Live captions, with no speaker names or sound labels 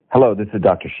Hello, this is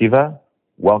Dr. Shiva.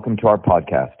 Welcome to our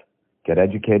podcast, Get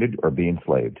Educated or Be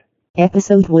Enslaved.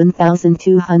 Episode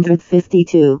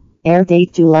 1252, air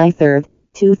date July 3rd,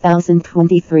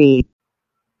 2023.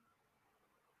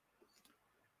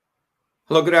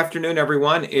 Hello, good afternoon,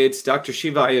 everyone. It's Dr.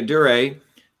 Shiva Ayadure.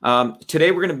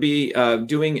 Today we're going to be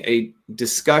doing a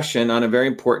discussion on a very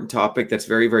important topic that's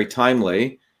very, very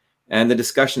timely. And the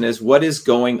discussion is what is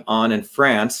going on in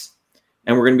France.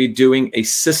 And we're going to be doing a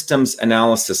systems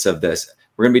analysis of this.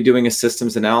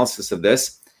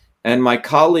 And my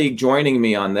colleague joining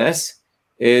me on this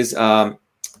is, we have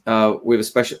a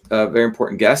special, very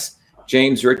important guest,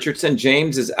 James Richardson.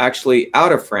 James is actually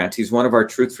out of France. He's one of our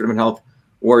Truth, Freedom, and Health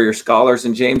Warrior Scholars.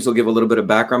 And James will give a little bit of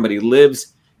background, but he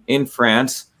lives in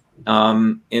France,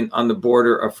 on the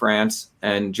border of France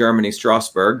and Germany,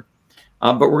 Strasbourg.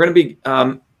 But we're going to be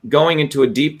going into a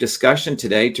deep discussion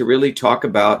today to really talk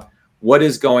about what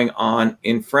is going on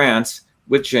in France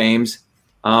with James.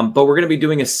 But we're going to be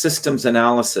doing a systems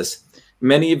analysis.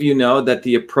 Many of you know that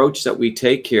the approach that we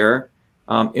take here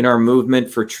in our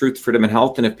movement for Truth, Freedom, and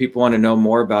Health, and if people want to know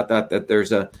more about that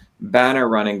there's a banner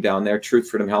running down there,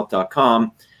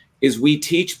 truthfreedomhealth.com, is we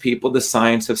teach people the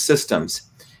science of systems.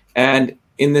 And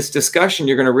in this discussion,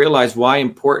 you're going to realize why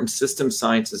important system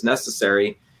science is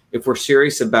necessary if we're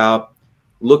serious about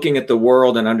looking at the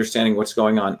world and understanding what's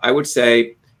going on. I would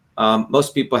say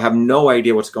most people have no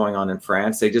idea what's going on in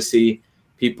France. They just see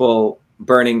people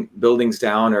burning buildings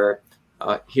down or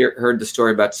heard the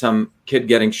story about some kid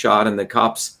getting shot and the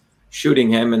cops shooting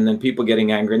him and then people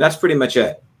getting angry. And that's pretty much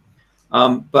it.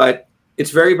 But it's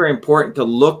very, very important to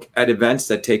look at events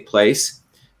that take place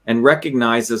and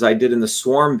recognize, as I did in the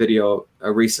Swarm video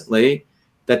recently,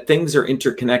 that things are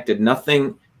interconnected.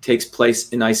 Nothing takes place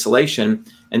in isolation.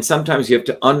 And sometimes you have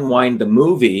to unwind the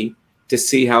movie to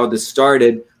see how this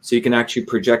started so you can actually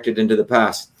project it into the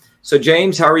past. So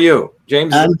James, how are you?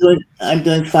 James, I'm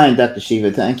doing fine, Dr.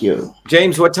 Shiva. Thank you.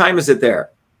 James, what time is it there?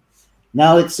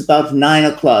 Now it's about 9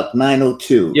 o'clock,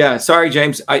 9:02. Yeah, sorry,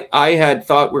 James. I had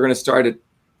thought we were going to start at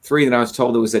 3, and I was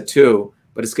told it was at 2,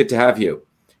 but it's good to have you.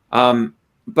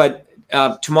 But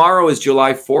tomorrow is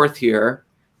July 4th here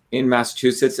in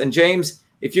Massachusetts. And James,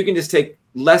 if you can just take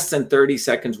less than 30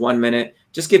 seconds, 1 minute,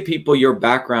 just give people your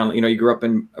background. You know, you grew up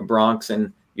in Bronx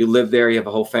and you live there. You have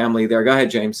a whole family there. Go ahead,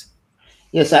 James.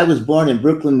 Yes, I was born in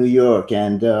Brooklyn, New York,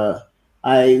 and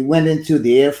I went into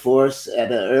the Air Force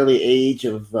at an early age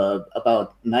of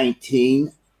about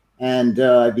 19, and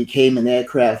I became an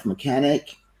aircraft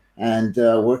mechanic and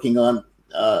working on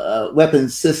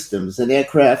weapons systems. An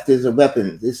aircraft is a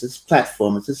weapon. This is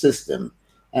platform. It's a system.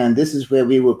 And this is where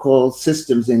we were called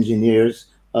systems engineers,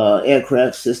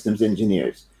 aircraft systems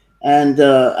engineers. And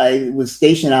I was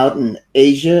stationed out in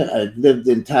Asia. I've lived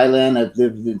in Thailand. I've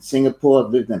lived in Singapore.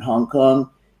 I've lived in Hong Kong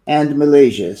and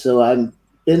Malaysia. So I've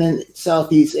been in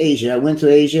Southeast Asia. I went to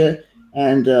Asia,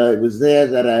 and it was there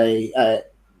that I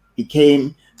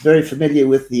became very familiar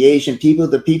with the Asian people.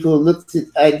 The people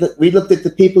we looked at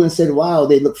the people and said, wow,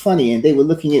 they look funny. And they were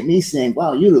looking at me saying,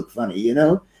 wow, you look funny, you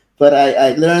know. But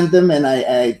I learned them, and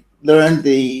I learned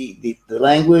the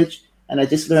language. And I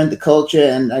just learned the culture,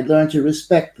 and I learned to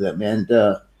respect them. And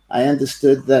I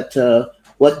understood that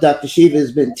what Dr. Shiva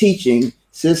has been teaching,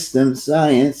 systems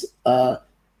science,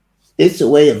 it's a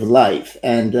way of life.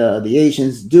 And the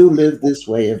Asians do live this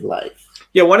way of life.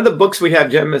 Yeah, one of the books we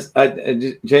have, James,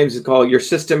 is called Your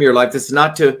System, Your Life. This is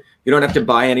not you don't have to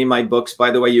buy any of my books. By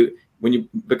the way, when you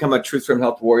become a Truth from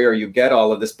Health Warrior, you get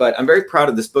all of this. But I'm very proud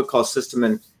of this book called System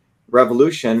and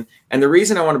Revolution. And the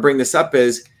reason I want to bring this up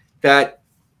is that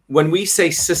when we say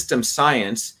system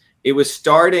science, it was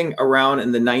starting around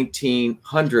in the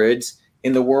 1900s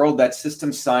in the world that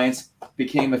system science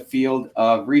became a field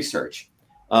of research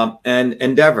and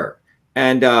endeavor.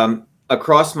 And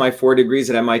across my 4 degrees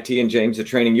at MIT, and James, the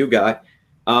training you got,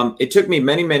 it took me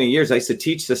many, many years. I used to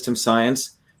teach system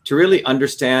science to really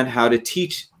understand how to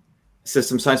teach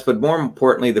system science, but more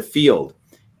importantly, the field.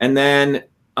 And then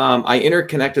I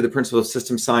interconnected the principle of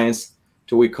system science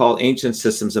to what we call ancient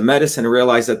systems of medicine, and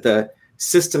realized that the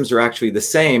systems are actually the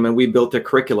same, and we built a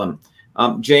curriculum.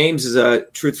 James is a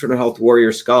Truth, Freedom, Health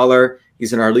Warrior Scholar.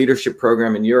 He's in our leadership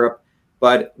program in Europe,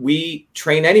 but we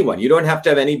train anyone. You don't have to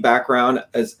have any background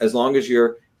as long as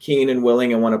you're keen and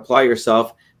willing and want to apply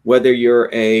yourself, whether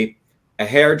you're a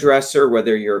hairdresser,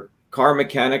 whether you're a car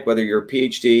mechanic, whether you're a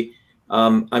PhD.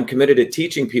 I'm committed to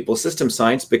teaching people system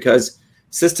science because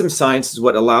system science is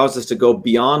what allows us to go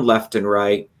beyond left and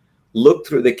right, look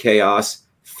through the chaos,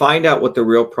 find out what the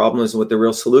real problem is and what the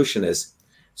real solution is.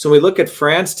 So when we look at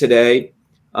France today,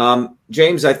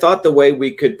 James, I thought the way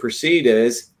we could proceed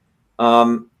is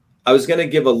I was going to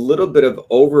give a little bit of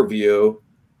overview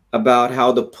about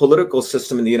how the political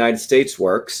system in the United States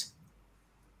works,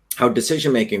 how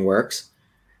decision-making works.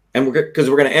 And because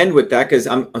we're going to end with that, because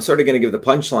I'm sort of going to give the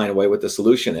punchline away what the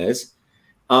solution is.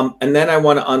 And then I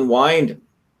want to unwind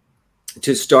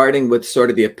to starting with sort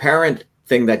of the apparent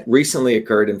thing that recently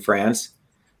occurred in France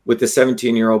with the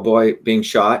 17-year-old boy being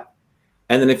shot.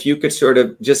 And then if you could sort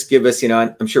of just give us,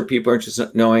 I'm sure people are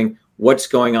interested in knowing what's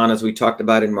going on, as we talked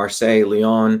about in Marseille,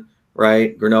 Lyon,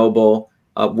 right, Grenoble,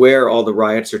 where all the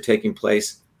riots are taking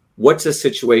place. What's the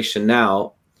situation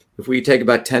now? If we take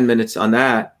about 10 minutes on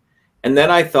that. And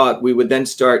then I thought we would then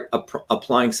start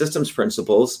applying systems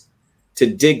principles to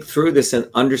dig through this and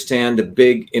understand the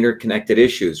big interconnected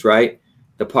issues, right?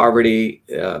 The poverty,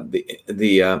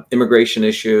 the immigration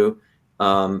issue,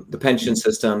 the pension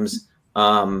systems,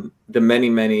 the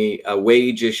many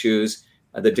wage issues,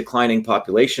 the declining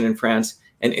population in France,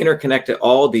 and interconnected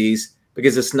all these,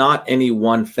 because it's not any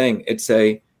one thing. It's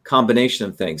a combination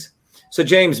of things. So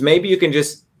James, maybe you can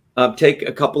just take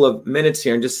a couple of minutes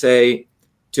here and just say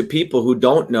to people who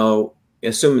don't know,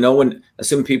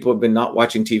 assume people have been not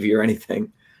watching TV or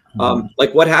anything,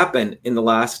 like what happened in the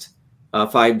last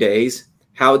 5 days,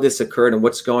 how this occurred, and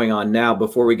what's going on now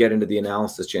before we get into the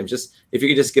analysis, James. Just if you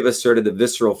could just give us sort of the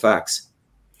visceral facts.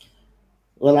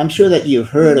 Well, I'm sure that you've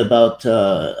heard about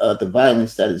the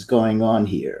violence that is going on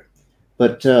here,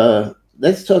 but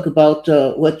let's talk about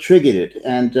what triggered it,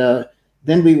 and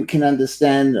then we can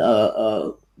understand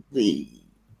the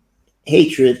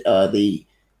hatred, the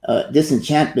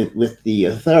disenchantment with the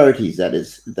authorities that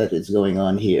is going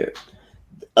on here.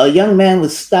 A young man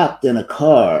was stopped in a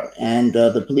car, and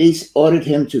the police ordered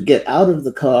him to get out of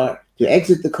the car, to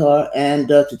exit the car, and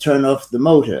to turn off the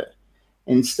motor.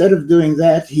 Instead of doing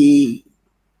that, he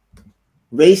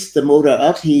raced the motor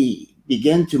up. He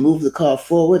began to move the car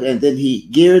forward, and then he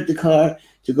geared the car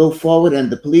to go forward, and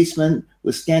the policeman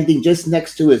was standing just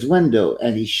next to his window,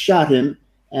 and he shot him,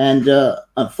 and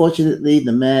unfortunately,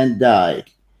 the man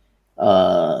died.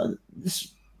 The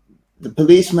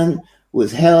policeman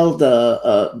was held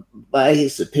by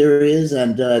his superiors,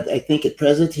 and I think at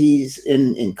present he's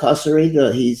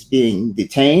incarcerated. He's being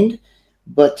detained,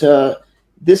 but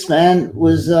this man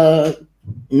was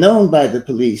known by the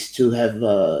police to have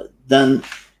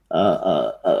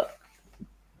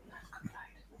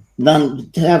known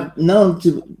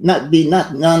to not be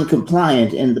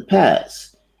non-compliant in the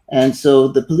past, and so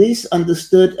the police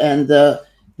understood, and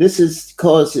this has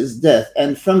caused his death.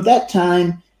 And from that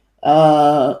time,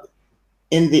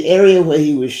 in the area where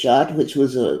he was shot, which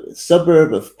was a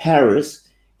suburb of Paris,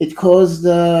 it caused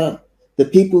the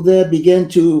people there began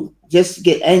to just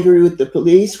get angry with the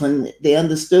police when they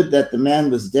understood that the man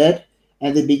was dead,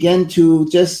 and they began to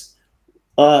just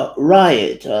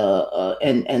riot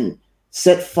and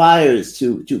set fires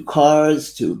to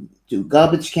cars, to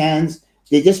garbage cans.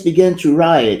 They just began to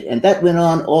riot, and that went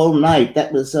on all night.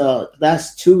 That was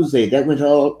last Tuesday. That went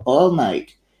all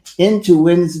night into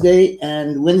Wednesday,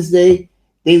 and Wednesday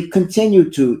they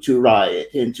continued to riot.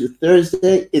 Into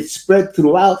Thursday, it spread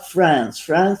throughout France.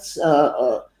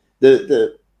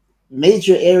 The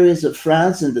major areas of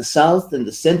France in the south and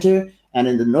the center and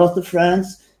in the north of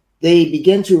France, they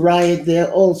began to riot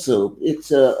there also. It's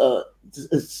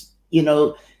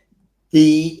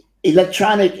the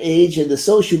electronic age and the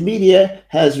social media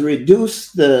has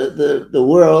reduced the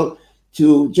world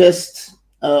to just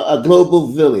a global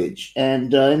village.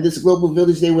 And in this global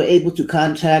village, they were able to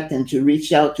contact and to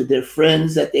reach out to their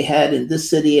friends that they had in this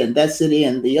city and that city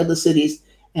and the other cities,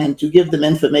 and to give them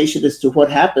information as to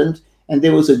what happened. And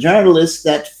there was a journalist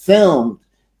that filmed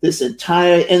this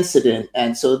entire incident.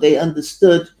 And so they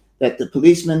understood that the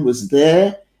policeman was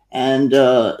there, and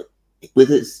with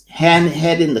his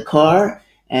head in the car,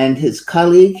 and his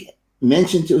colleague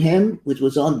mentioned to him, which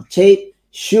was on the tape,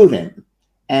 shoot him.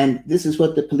 And this is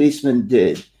what the policeman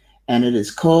did. And it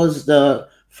has caused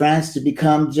France to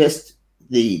become just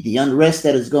the unrest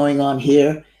that is going on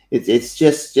here. It's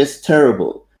just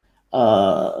terrible.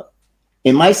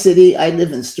 In my city, I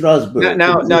live in Strasbourg.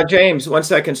 Now, James, 1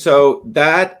 second. So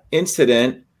that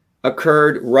incident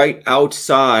occurred right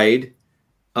outside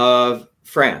of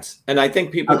France. And I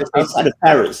think people outside of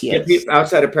Paris, yes.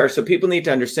 Outside of Paris. So people need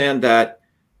to understand that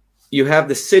you have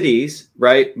the cities,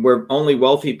 right, where only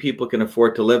wealthy people can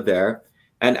afford to live there.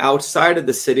 And outside of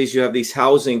the cities, you have these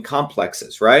housing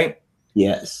complexes, right?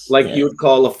 Yes. Like you would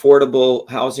call affordable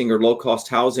housing or low-cost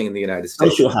housing in the United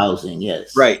States. Social housing,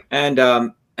 yes. Right. And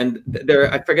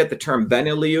there, I forget the term,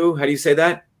 banlieue. How do you say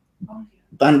that?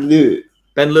 Banlieue.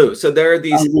 So there are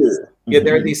these,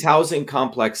 there are these housing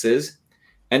complexes.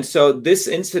 And so this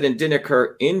incident didn't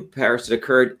occur in Paris. It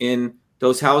occurred in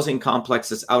those housing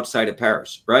complexes outside of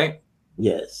Paris, right?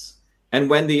 Yes. And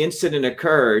when the incident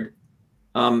occurred,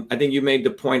 I think you made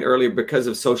the point earlier, because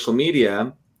of social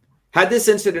media. Had this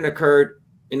incident occurred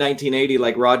in 1980,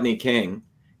 like Rodney King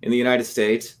in the United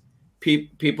States,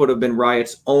 people would have been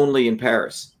riots only in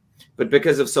Paris. But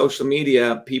because of social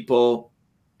media, people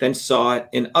then saw it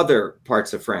in other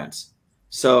parts of France.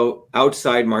 So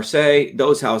outside Marseille,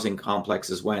 those housing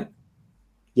complexes went.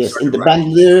 Yes, in the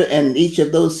banlieue and each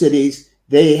of those cities,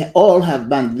 they all have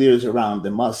banlieues around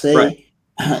them. Marseille, right.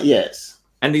 Yes.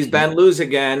 And these banlieues,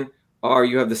 again,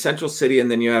 you have the central city, and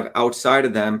then you have outside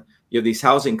of them, you have these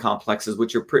housing complexes,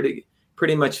 which are pretty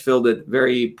much filled with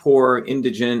very poor,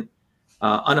 indigent,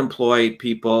 unemployed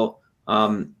people,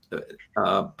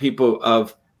 people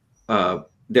of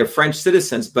they're French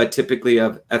citizens, but typically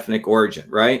of ethnic origin,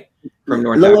 right? From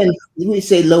North Africa. We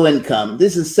say low income.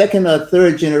 This is second or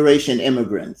third generation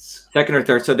immigrants. Second or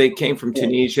third. So they came from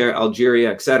Tunisia,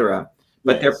 Algeria, etc.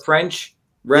 But they're French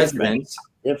residents.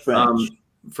 They're French.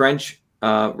 French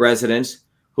residents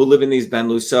who live in these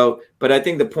banlieues. So, but I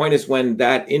think the point is, when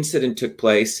that incident took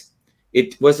place,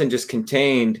 it wasn't just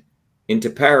contained into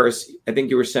Paris. I think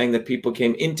you were saying that people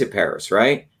came into Paris,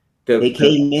 right? They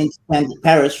came into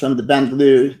Paris from the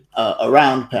banlieue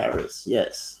around Paris.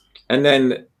 Yes. But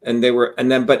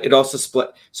it also split.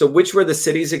 So which were the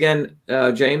cities again,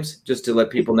 James, just to let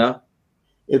people know?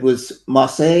 It was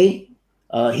Marseille.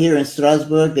 Here in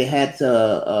Strasbourg, they had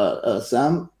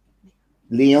some.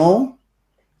 Lyon,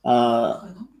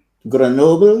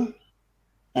 Grenoble,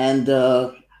 and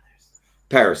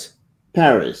Paris.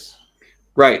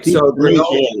 Right. These so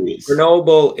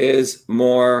Grenoble is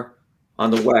more on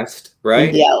the west, right?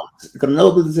 In the Alps.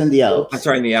 Grenoble is in the Alps. I'm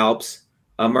sorry, in the Alps.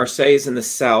 Marseille is in the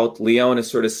south. Lyon is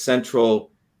sort of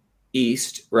central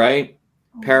east, right?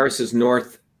 Paris is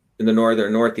north, in the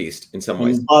northeast in some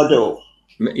ways. Bordeaux.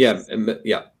 Yeah.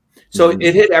 So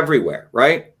it hit everywhere,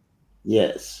 right?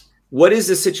 Yes. What is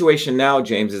the situation now,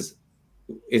 James?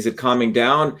 Is it calming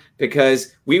down?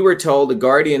 Because we were told, the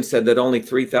Guardian said that only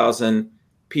 3,000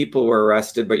 people were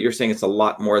arrested, but you're saying it's a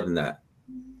lot more than that.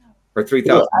 Or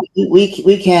 3,000? Well,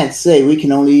 we can't say. We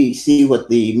can only see what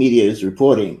the media is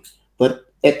reporting. But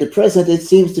at the present, it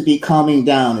seems to be calming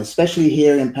down, especially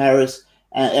here in Paris,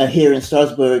 here in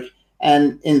Strasbourg,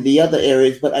 and in the other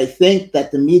areas. But I think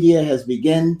that the media has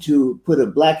begun to put a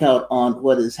blackout on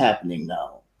what is happening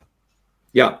now.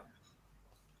 Yeah.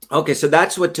 Okay, so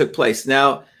that's what took place.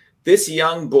 Now, this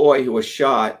young boy who was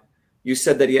shot, you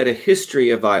said that he had a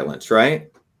history of violence, right?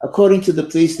 According to the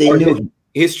police, they knew him.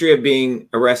 History of being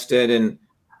arrested,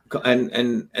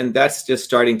 and that's just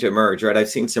starting to emerge, right? I've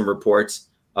seen some reports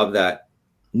of that.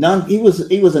 He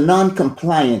was a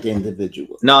non-compliant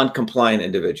individual. Non-compliant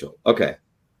individual. Okay.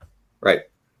 Right.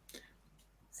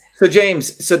 So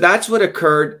James, so that's what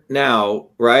occurred now,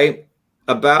 right?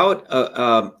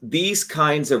 About these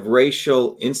kinds of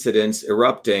racial incidents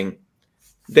erupting,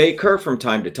 they occur from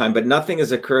time to time, but nothing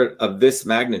has occurred of this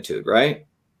magnitude, right?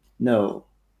 No,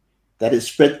 that is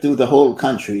spread through the whole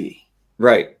country.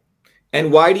 Right.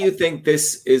 And why do you think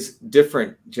this is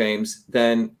different, James,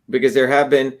 because there have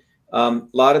been a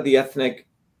lot of the ethnic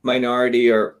minority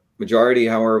or majority,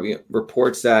 however,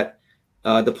 reports that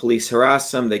the police harass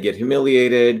them, they get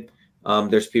humiliated,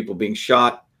 there's people being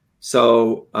shot.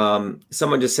 So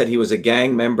someone just said he was a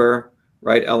gang member,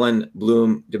 right? Ellen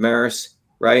Bloom Demaris,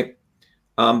 right?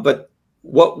 But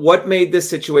what made this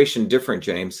situation different,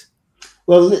 James?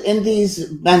 Well, in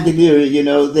these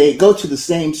banlieues, they go to the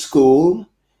same school,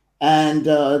 and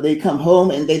they come home,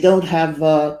 and they don't have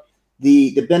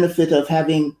the benefit of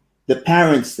having the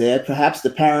parents there. Perhaps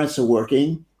the parents are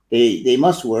working; they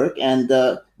must work, and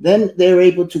then they're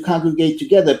able to congregate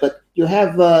together. But you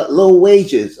have low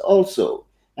wages also.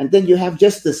 And then you have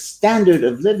just the standard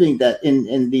of living that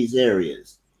in these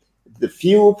areas, the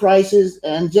fuel prices,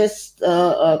 and just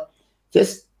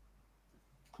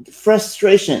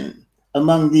frustration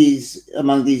among these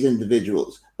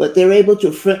individuals. But they're able to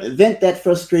vent that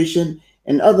frustration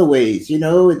in other ways.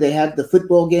 They have the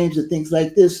football games and things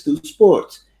like this through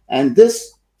sports. And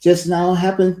this just now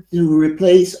happened to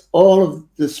replace all of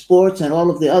the sports and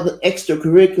all of the other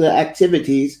extracurricular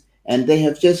activities. And they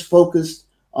have just focused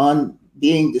on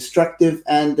being destructive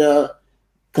and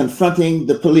confronting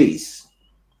the police,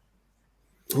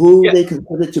 who they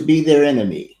consider to be their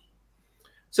enemy.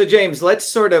 So, James, let's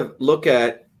sort of look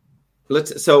at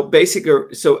so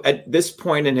at this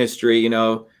point in history,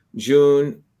 late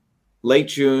June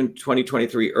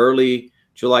 2023, early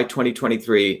July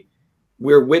 2023,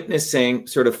 we're witnessing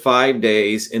sort of 5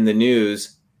 days in the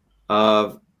news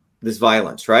of this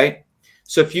violence, right?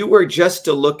 So if you were just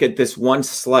to look at this one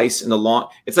slice in the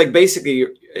it's like basically,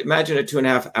 imagine a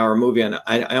 2.5 hour movie, and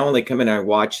I only come in and I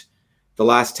watch the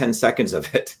last 10 seconds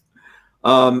of it.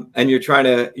 And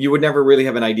you would never really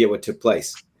have an idea what took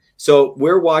place. So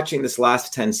we're watching this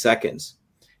last 10 seconds,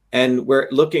 and we're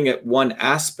looking at one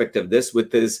aspect of this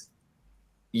with this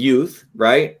youth,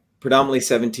 right? Predominantly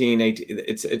 17,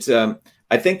 18.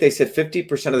 I think they said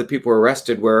 50% of the people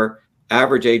arrested were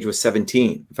average age was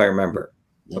 17, if I remember.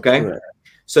 Okay. Correct.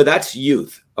 So that's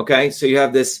youth. Okay. So you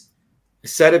have this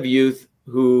set of youth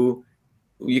who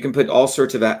you can put all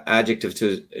sorts of adjectives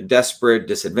to: desperate,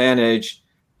 disadvantaged,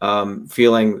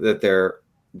 feeling that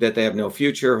they have no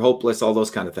future, hopeless, all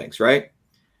those kind of things, right?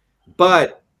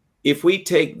 But if we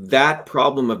take that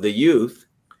problem of the youth,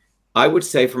 I would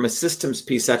say from a systems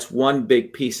piece, that's one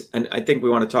big piece. And I think we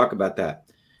want to talk about that.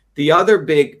 The other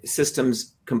big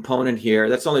systems component here,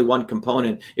 that's only one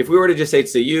component. If we were to just say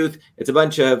it's the youth, it's a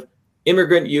bunch of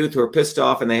immigrant youth who are pissed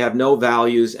off and they have no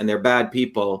values and they're bad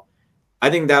people, I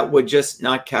think that would just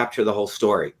not capture the whole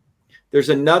story. There's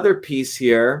another piece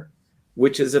here,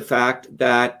 which is the fact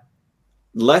that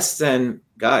less than,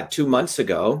 2 months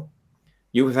ago,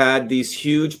 you had these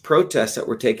huge protests that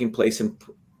were taking place in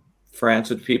France,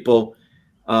 which people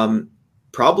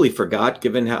probably forgot,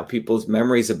 given how people's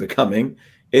memories are becoming,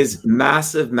 is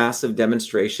massive, massive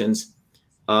demonstrations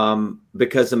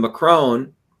because of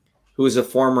Macron, who is a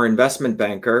former investment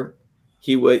banker.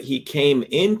 He came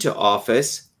into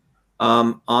office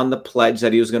on the pledge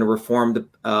that he was going to reform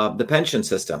the pension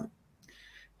system.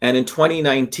 And in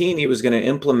 2019, he was going to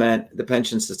implement the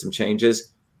pension system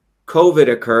changes.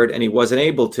 COVID occurred and he wasn't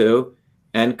able to.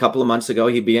 And a couple of months ago,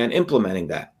 he began implementing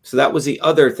that. So that was the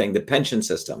other thing, the pension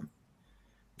system.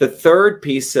 The third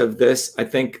piece of this, I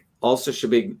think, also should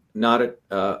be not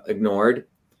ignored,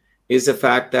 is the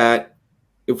fact that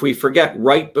if we forget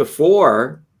right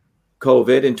before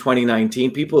COVID in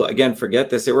 2019, people, again, forget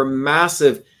this. There were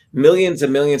massive millions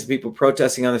and millions of people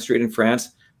protesting on the street in France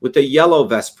with the yellow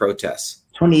vest protests.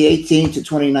 2018 to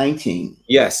 2019.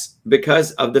 Yes,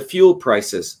 because of the fuel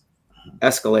prices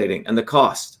escalating and the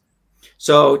cost.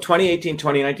 So 2018,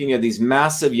 2019, you had these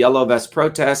massive yellow vest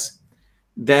protests.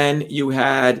 Then you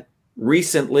had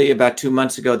recently, about 2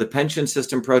 months ago, the pension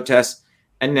system protests.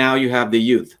 And now you have the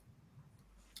youth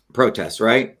protests,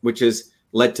 right? Which has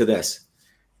led to this.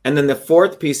 And then the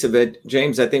fourth piece of it,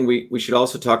 James, I think we should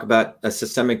also talk about a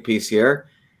systemic piece here,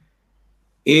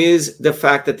 is the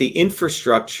fact that the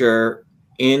infrastructure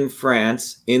in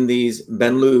France, in these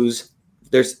Benelux,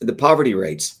 there's the poverty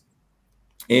rates.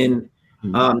 In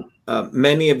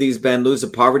many of these Benelux, the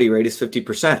poverty rate is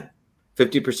 50%.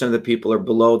 50% of the people are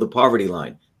below the poverty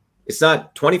line. It's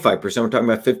not 25%. We're talking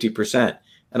about 50%.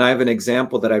 And I have an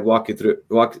example that I'd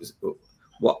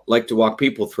like to walk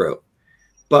people through.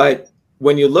 But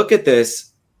when you look at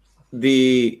this,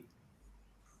 the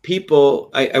people,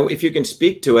 if you can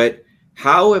speak to it,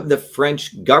 how have the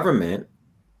French government,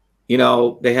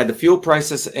 they had the fuel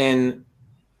prices in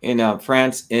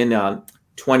France in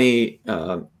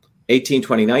 2018,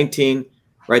 2019,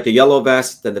 right? The yellow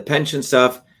vest, then the pension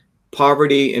stuff,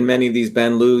 poverty in many of these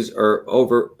Benelux are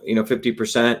over,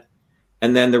 50%.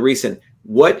 And then the recent,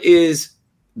 what is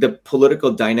the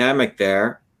political dynamic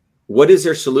there? What is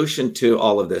their solution to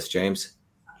all of this, James?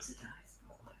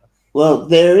 Well,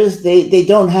 they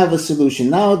don't have a solution.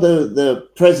 Now the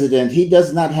president, he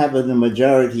does not have a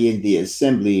majority in the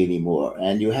assembly anymore.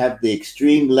 And you have the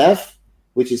extreme left,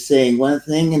 which is saying one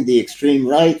thing, and the extreme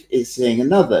right is saying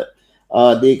another.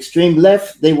 The extreme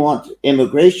left, they want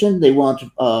immigration. They want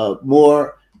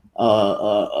more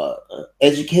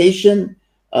education.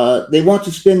 They want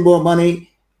to spend more money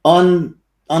on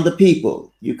the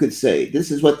people, you could say.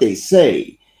 This is what they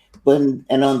say. And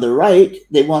on the right,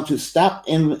 they want to stop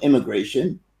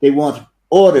immigration. They want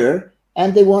order,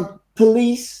 and they want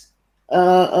police,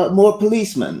 more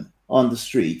policemen on the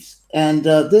streets. And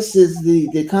this is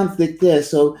the conflict there.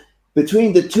 So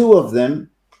between the two of them,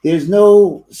 there's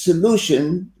no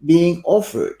solution being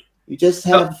offered. You just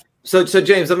have... So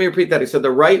James, let me repeat that. So the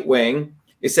right wing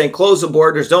is saying close the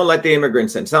borders, don't let the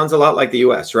immigrants in. Sounds a lot like the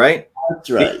U.S., right?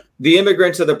 That's right. The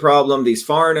immigrants are the problem. These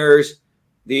foreigners,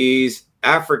 these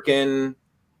African,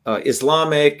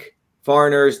 Islamic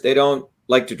foreigners, they don't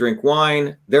like to drink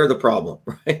wine. They're the problem,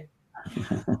 right?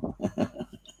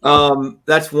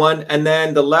 That's one. And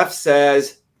then the left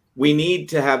says we need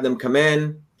to have them come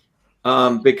in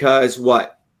because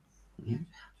what?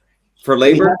 For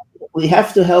labor? We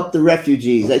have to help the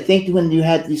refugees. I think when you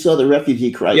saw the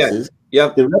refugee crisis,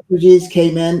 the refugees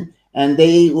came in and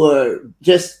they were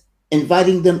just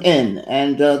inviting them in,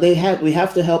 and we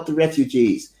have to help the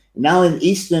refugees. Now in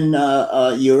Eastern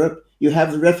Europe, you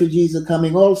have the refugees are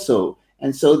coming also.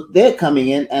 And so they're coming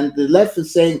in, and the left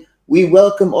is saying, we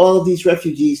welcome all of these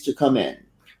refugees to come in.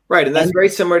 Right. And that's very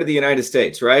similar to the United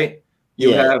States, right?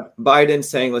 You have Biden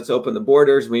saying, let's open the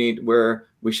borders. We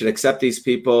should accept these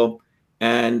people.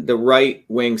 And the right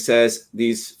wing says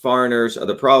these foreigners are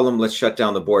the problem. Let's shut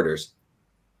down the borders.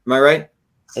 Am I right?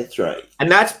 That's right.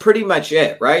 And that's pretty much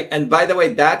it, right? And by the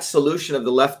way, that solution of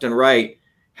the left and right,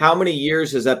 how many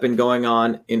years has that been going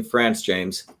on in France,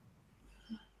 James?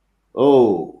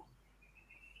 Oh,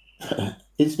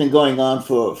 it's been going on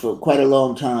for quite a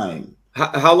long time.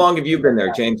 How long have you been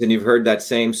there, James? And you've heard that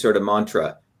same sort of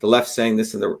mantra, the left saying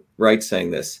this and the right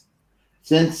saying this?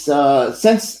 Since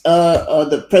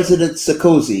the President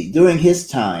Sarkozy, during his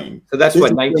time. So that's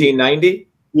what, 1990?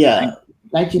 Yeah,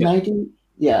 1990.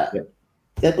 Yeah.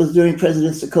 That was during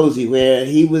President Sarkozy, where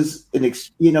he was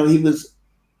he was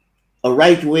a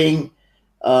right wing,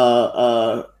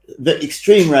 the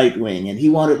extreme right wing, and he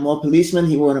wanted more policemen,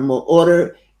 he wanted more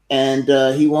order, and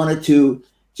he wanted to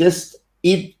just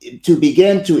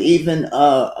begin to even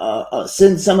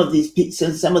send some of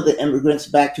the immigrants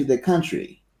back to their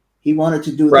country. He wanted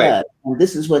to do that, and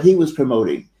this is what he was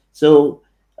promoting. So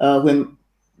when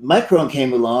Macron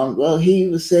came along, well, he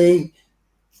was saying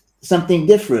something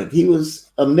different. He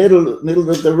was a middle of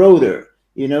the roader,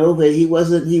 where he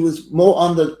was more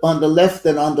on the left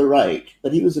than on the right.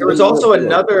 But he was. There was also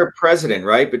another president,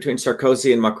 right, between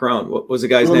Sarkozy and Macron. What was the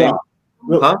guy's name?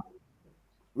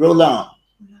 Roland.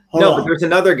 But there's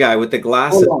another guy with the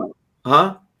glasses.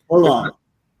 Hollande.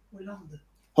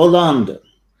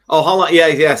 Oh, Holland. Yeah,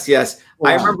 yes.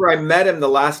 I remember I met him the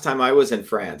last time I was in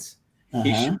France.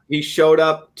 He showed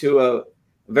up to a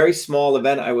very small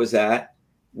event I was at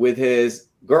with his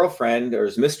girlfriend or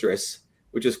his mistress,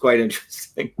 which is quite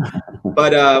interesting.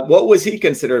 But what was he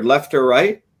considered, left or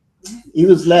right? He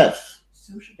was left.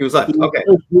 He was left. Okay.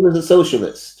 He was a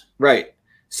socialist. Right.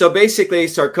 So basically,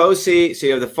 Sarkozy. So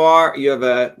you have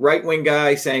a right-wing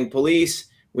guy saying police,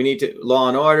 we need to law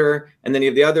and order, and then you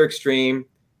have the other extreme.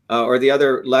 Or the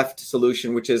other left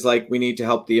solution, which is like we need to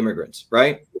help the immigrants,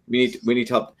 right? We need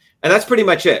to help, and that's pretty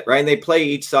much it, right? And they play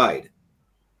each side.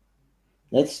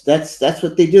 That's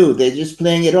what they do. They're just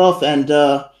playing it off, and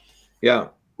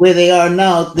where they are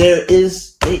now,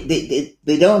 they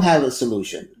don't have a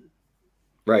solution.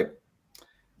 Right.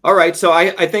 All right. So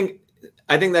I think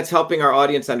that's helping our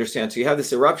audience understand. So you have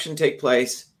this eruption take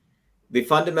place, the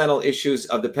fundamental issues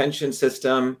of the pension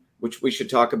system, which we should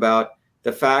talk about,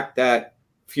 the fact that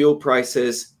fuel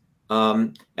prices,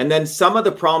 and then some of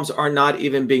the problems are not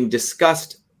even being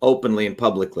discussed openly and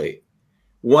publicly.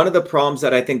 One of the problems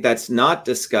that I think that's not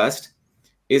discussed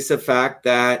is the fact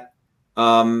that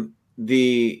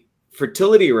the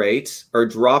fertility rates are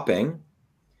dropping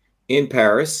in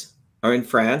Paris or in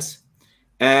France.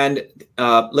 And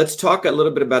let's talk a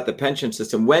little bit about the pension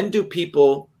system. When do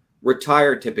people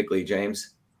retire typically,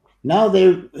 James? Now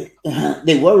they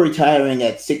were retiring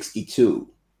at 62.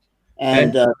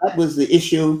 And that was the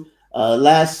issue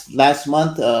last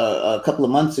month, a couple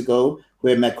of months ago,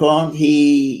 where Macron,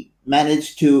 he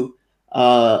managed to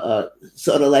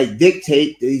sort of like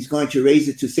dictate that he's going to raise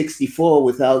it to 64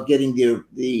 without getting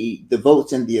the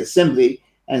votes in the assembly.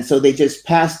 And so they just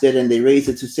passed it and they raised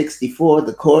it to 64.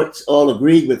 The courts all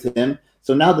agreed with him.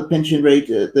 So now the pension rate,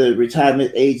 the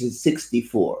retirement age is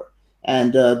 64.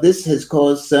 And this has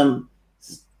caused a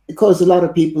lot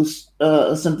of people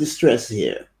some distress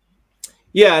here.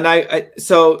 Yeah, and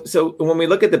so when we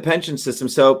look at the pension system,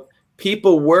 so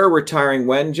people were retiring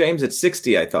when, James? At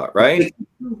 60, I thought, right?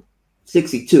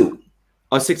 62.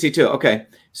 Oh, 62. Okay.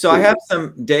 So I have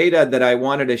some data that I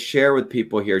wanted to share with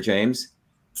people here, James.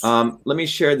 Let me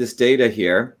share this data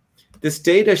here. This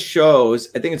data shows,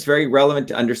 I think it's very relevant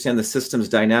to understand the system's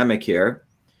dynamic here.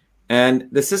 And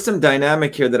the system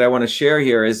dynamic here that I want to share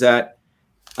here is that,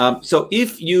 so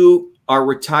if you are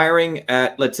retiring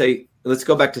at, let's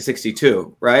go back to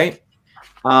 62, right?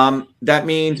 That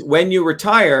means when you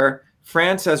retire,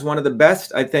 France has one of the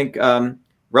best, I think,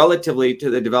 relatively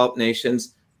to the developed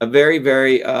nations, a very,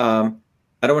 very, I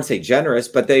don't want to say generous,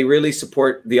 but they really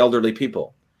support the elderly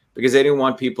people because they didn't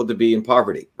want people to be in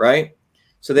poverty, right?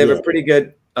 So they have a pretty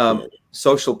good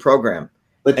social program.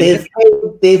 But they've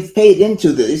paid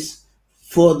into this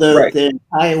for their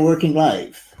entire working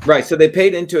life. Right. So they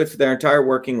paid into it for their entire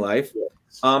working life.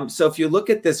 So if you look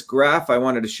at this graph, I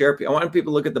wanted to share. I wanted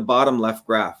people to look at the bottom left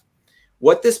graph.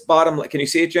 What this bottom, can you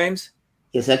see it, James?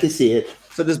 Yes, I can see it.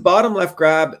 So this bottom left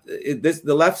graph,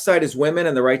 the left side is women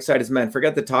and the right side is men.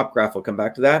 Forget the top graph. We'll come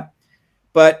back to that.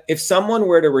 But if someone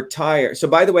were to retire, so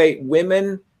by the way,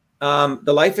 women,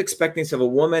 the life expectancy of a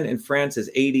woman in France is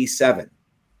 87.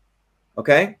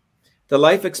 Okay. The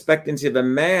life expectancy of a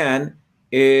man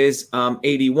is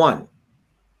 81.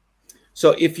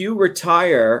 So if you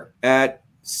retire at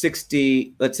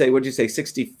 60, let's say, what did you say,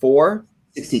 64?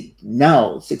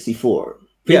 64.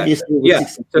 Yeah. Previously it was Yeah.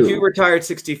 62. So if you retired at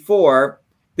 64,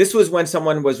 this was when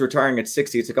someone was retiring at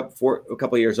 60. It's a couple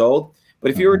of years old.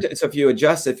 But if you were, so if you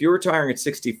adjust, if you're retiring at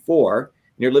 64 and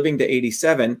you're living to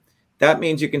 87, that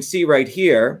means you can see right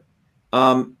here,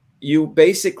 you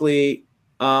basically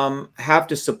have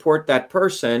to support that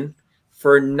person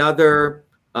for another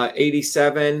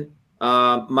 87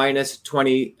 minus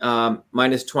 20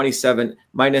 minus 27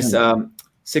 minus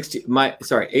 60.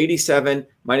 87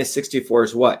 minus 64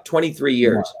 is what? 23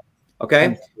 years.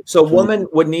 Okay, so a woman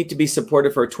would need to be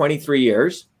supported for 23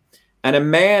 years, and a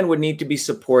man would need to be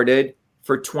supported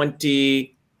for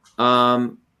 20.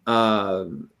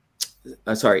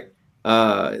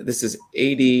 This is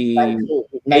 80.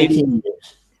 19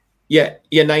 years. Yeah,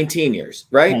 19 years,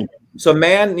 right? 19. So a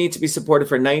man needs to be supported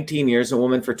for 19 years, a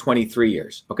woman for 23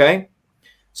 years, okay?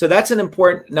 So that's an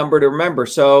important number to remember.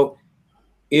 So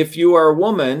if you are a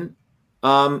woman,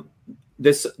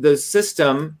 the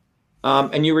system,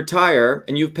 and you retire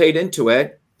and you've paid into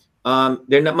it,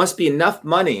 there must be enough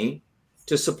money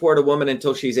to support a woman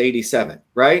until she's 87,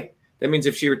 right? That means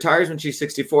if she retires when she's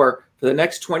 64, for the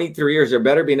next 23 years, there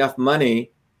better be enough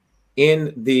money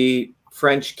in the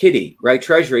French kitty, right,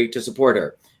 treasury to support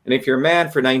her. And if you're a man,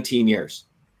 for 19 years,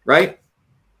 right?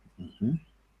 Mm-hmm.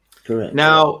 Correct.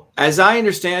 Now, as I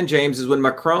understand, James, is when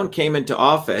Macron came into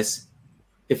office,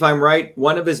 if I'm right,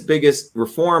 one of his biggest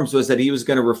reforms was that he was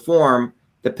going to reform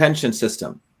the pension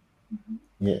system.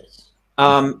 Yes.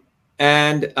 You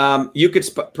could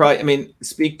probably,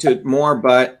 speak to it more,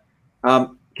 but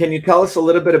can you tell us a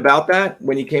little bit about that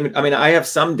when you came in? I mean, I have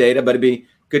some data, but it'd be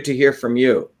good to hear from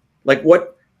you. Like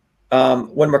what,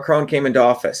 when Macron came into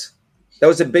office, that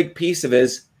was a big piece of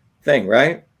his thing,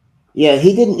 right? Yeah,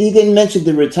 he didn't mention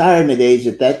the retirement age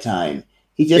at that time.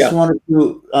 He just wanted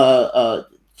to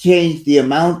change the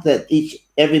amount that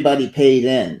everybody paid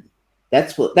in.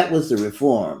 That was the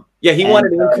reform. Yeah, he wanted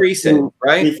to increase it,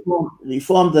 right?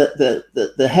 Reform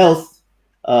the health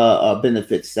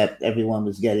benefits that everyone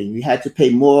was getting. You had to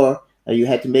pay more. You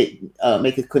had to make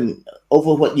it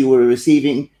over what you were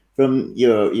receiving from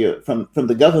from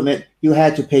the government. You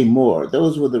had to pay more.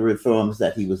 Those were the reforms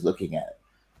that he was looking at.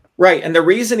 Right, and the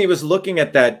reason he was looking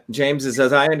at that, James, is,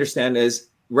 as I understand, is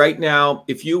right now,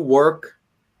 if you work,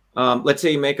 let's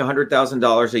say you make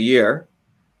 $100,000 a year,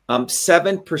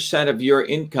 7% of your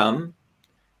income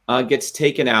gets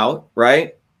taken out,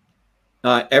 right,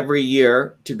 every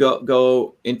year to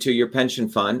go into your pension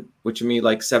fund, which would be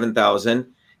like $7,000,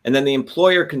 and then the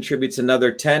employer contributes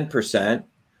another 10%,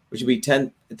 which would be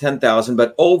 10,000.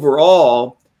 But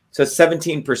overall, so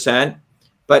 17%.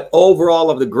 But overall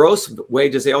of the gross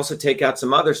wages, they also take out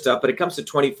some other stuff, but it comes to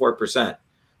 24%.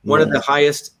 One of the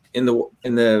highest in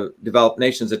the developed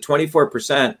nations. At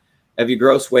 24% of your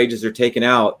gross wages are taken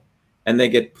out and they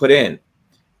get put in.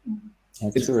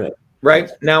 That's correct. Right.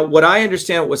 Now, what I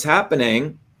understand was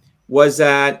happening was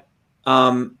that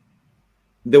the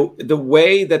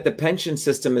way that the pension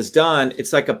system is done,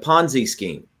 it's like a Ponzi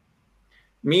scheme,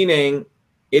 meaning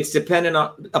it's dependent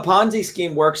on, a Ponzi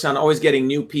scheme works on always getting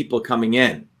new people coming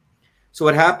in. So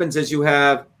what happens is you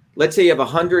have, let's say you have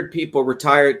 100 people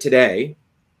retired today.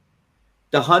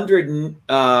 The 100,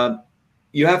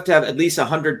 you have to have at least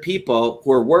 100 people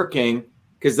who are working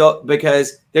because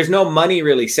there's no money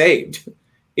really saved.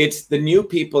 It's the new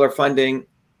people are funding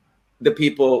the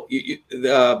people,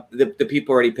 the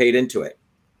people already paid into it,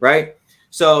 right?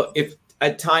 So if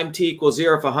at time t equals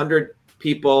 0, if 100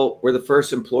 people were the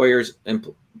first employees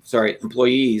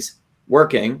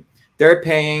working, they're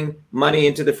paying money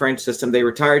into the French system. They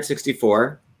retired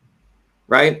 64,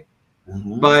 right?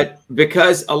 Mm-hmm. But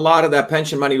because a lot of that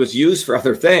pension money was used for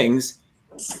other things,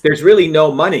 there's really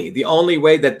no money. The only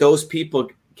way that those people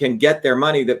can get their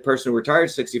money, that person who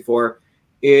retired 64,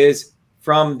 is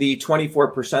from the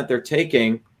 24% they're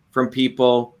taking from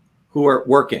people who are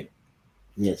working.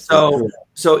 Yes. So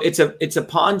it's a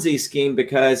Ponzi scheme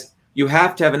because you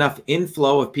have to have enough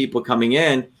inflow of people coming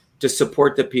in to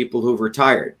support the people who've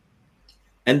retired.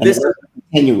 And this is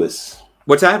continuous.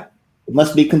 What's that? It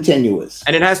must be continuous.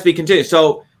 And it has to be continuous.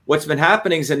 So what's been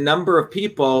happening is a number of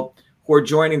people who are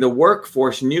joining the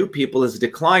workforce, new people, is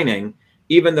declining,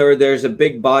 even though there's a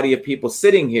big body of people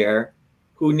sitting here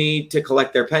who need to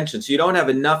collect their pensions. So you don't have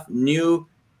enough new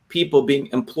people being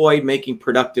employed making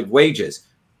productive wages,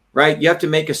 right? You have to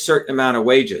make a certain amount of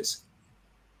wages.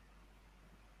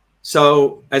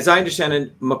 So as I understand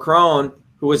it, Macron,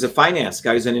 who was a finance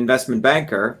guy, who's an investment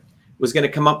banker, was going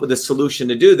to come up with a solution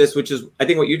to do this, which is, I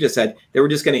think what you just said, they were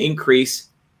just going to increase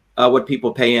what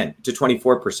people pay in to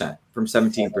 24% from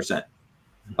 17%.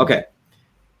 Okay.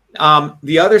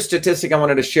 The other statistic I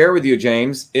wanted to share with you,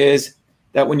 James, is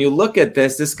that when you look at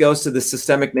this, this goes to the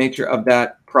systemic nature of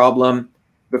that problem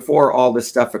before all this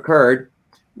stuff occurred,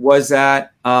 was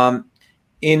that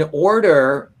in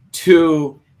order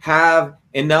to have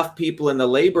enough people in the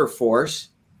labor force,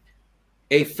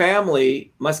 a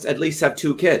family must at least have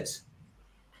 2 kids,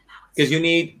 because you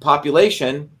need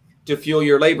population to fuel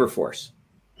your labor force.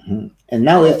 Mm-hmm. And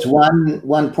now it's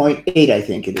 1.8, I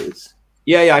think it is.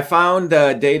 Yeah, I found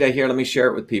data here. Let me share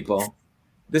it with people.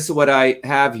 This is what I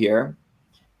have here.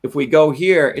 If we go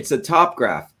here, it's a top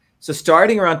graph. So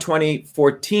starting around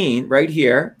 2014, right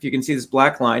here, if you can see this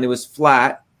black line, it was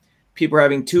flat. People are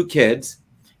having 2 kids.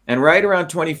 And right around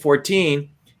 2014,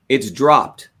 it's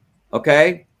dropped,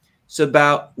 okay? So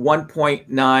about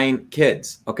 1.9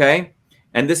 kids, okay?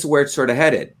 And this is where it's sort of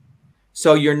headed.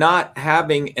 So you're not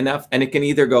having enough, and it can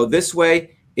either go this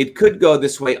way, it could go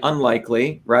this way,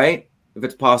 unlikely, right? If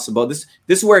it's possible. This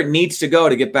is where it needs to go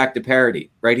to get back to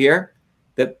parity, right here,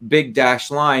 the big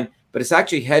dashed line, but it's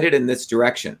actually headed in this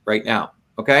direction right now,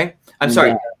 okay? I'm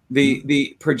sorry,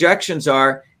 the projections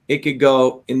are it could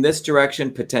go in this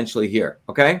direction, potentially here,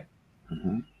 okay?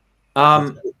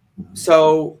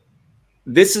 So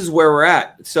this is where we're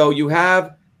at. So you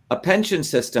have a pension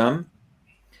system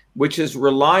which is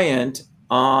reliant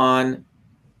on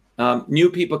new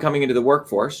people coming into the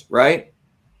workforce, right?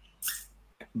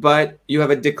 But you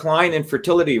have a decline in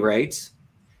fertility rates.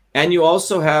 And you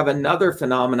also have another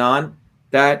phenomenon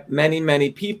that many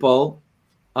people,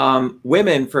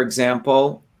 women, for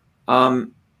example, are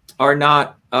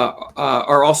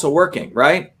also working,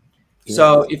 right? Yes.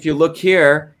 So if you look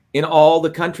here, in all the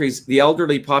countries, the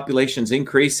elderly population is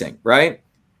increasing, right?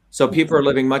 So people are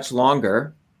living much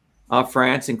longer,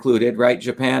 France included, right?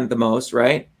 Japan the most,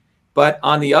 right? But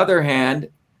on the other hand,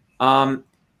 the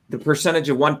percentage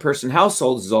of one-person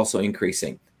households is also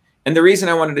increasing. And the reason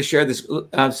I wanted to share this,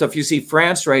 so if you see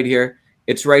France right here,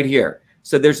 it's right here.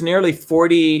 So there's nearly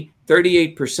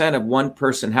 38% of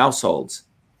one-person households.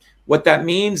 What that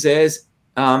means is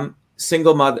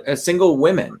single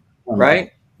women,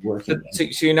 right? So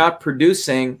you're not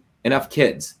producing enough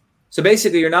kids. So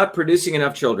basically, you're not producing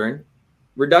enough children,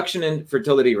 reduction in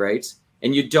fertility rates,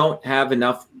 and you don't have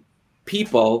enough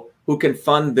people who can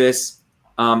fund this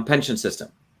pension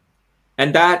system.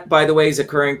 And that, by the way, is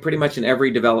occurring pretty much in every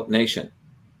developed nation,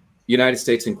 United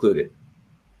States included.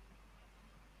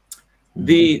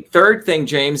 The third thing,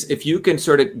 James, if you can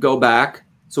sort of go back.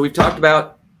 So we've talked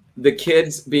about the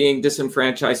kids being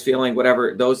disenfranchised, feeling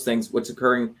whatever, those things, what's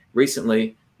occurring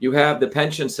recently. You have the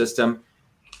pension system.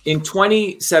 In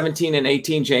 2017 and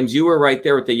 18, James, you were right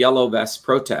there with the yellow vest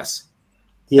protests.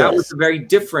 Yes. That was a very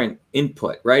different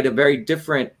input, right? A very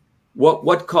different,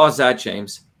 what caused that,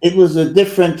 James? It was a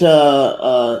different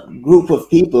group of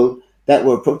people that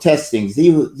were protesting.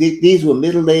 These were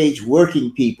middle-aged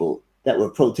working people that were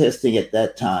protesting at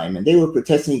that time, and they were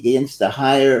protesting against the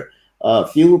higher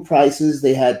fuel prices.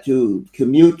 They had to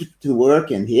commute to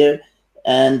work and here,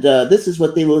 and this is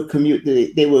what they were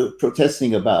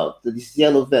protesting about. These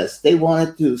yellow vests. They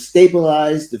wanted to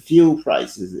stabilize the fuel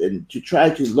prices and to try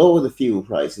to lower the fuel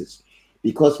prices,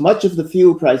 because much of the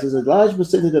fuel prices, a large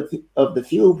percentage of the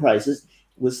fuel prices,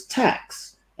 was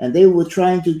tax, and they were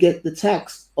trying to get the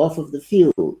tax off of the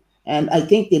fuel. And I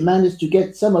think they managed to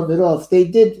get some of it off. They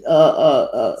did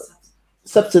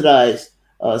subsidize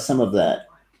some of that,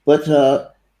 but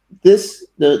the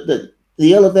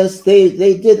yellow vests,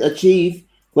 they did achieve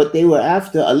what they were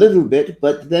after a little bit,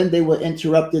 but then they were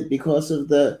interrupted because of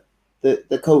the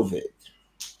COVID.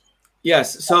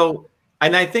 Yes. So,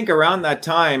 and I think around that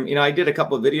time, I did a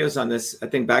couple of videos on this, I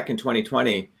think back in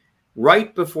 2020,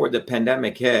 right before the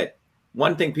pandemic hit.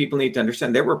 One thing people need to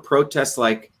understand, there were protests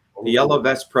like the yellow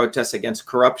vest protests against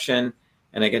corruption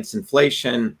and against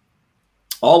inflation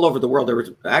all over the world. There were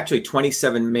actually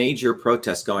 27 major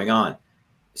protests going on.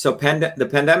 So the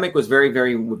pandemic was very,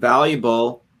 very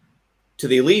valuable to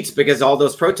the elites because all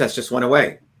those protests just went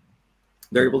away.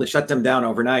 They're able to shut them down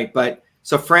overnight. But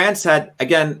so France had,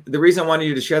 again, the reason I wanted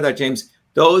you to share that, James,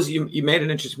 those, you made an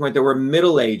interesting point. There were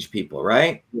middle-aged people,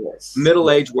 right? Yes.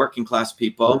 Middle-aged working class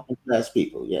people. Working class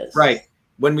people, yes. Right.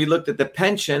 When we looked at the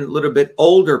pension, a little bit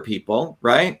older people,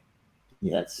 right?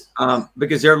 Yes.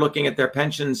 Because they're looking at their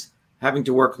pensions having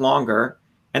to work longer.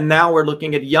 And now we're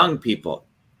looking at young people.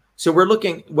 So we're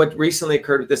looking what recently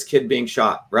occurred with this kid being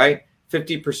shot, right?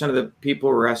 50% of the people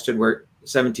arrested were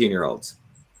 17-year-olds.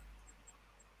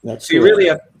 That's so you really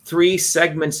have 3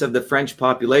 segments of the French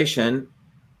population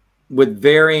with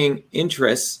varying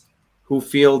interests who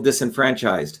feel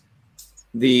disenfranchised.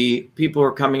 The people who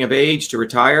are coming of age to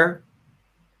retire,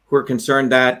 who are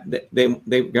concerned that they're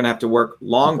going to have to work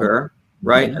longer,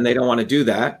 right? And they don't want to do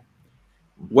that.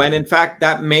 When in fact,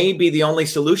 that may be the only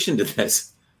solution to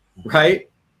this, right?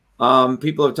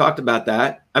 People have talked about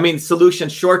that. I mean,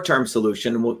 short-term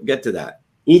solution, and we'll get to that.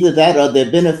 Either that or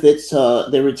their benefits,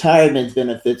 their retirement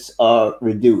benefits are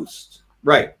reduced.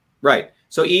 Right.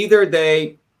 So either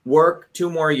they work 2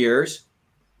 more years,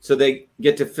 so they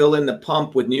get to fill in the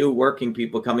pump with new working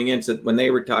people coming in, so that when they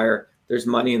retire, there's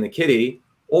money in the kitty,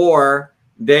 or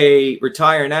they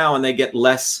retire now and they get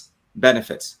less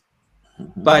benefits.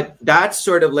 But that's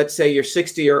sort of, let's say your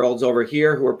 60-year-olds over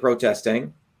here who are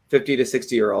protesting, 50 to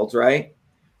 60-year-olds, right?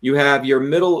 You have your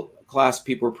middle class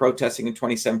people who were protesting in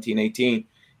 2017, 18,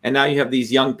 and now you have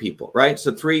these young people, right?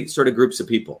 So 3 sort of groups of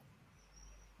people,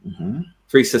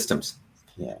 3 systems.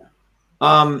 Yeah.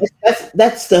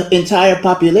 That's the entire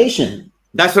population.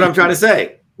 That's what I'm trying to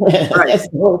say. Right. That's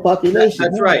the whole population.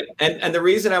 That's right. And the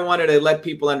reason I wanted to let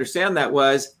people understand that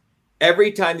was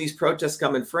every time these protests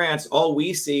come in France, all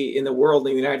we see in the world,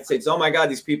 in the United States, oh my God,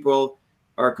 these people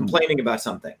are complaining about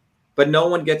something. But no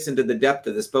one gets into the depth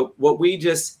of this. But what we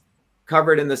just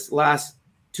covered in this last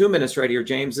 2 minutes right here,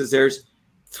 James, is there's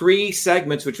 3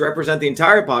 segments which represent the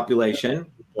entire population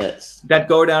that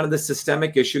go down to the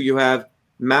systemic issue. You have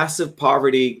massive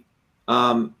poverty,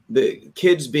 the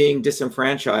kids being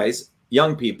disenfranchised,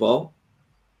 young people,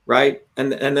 right?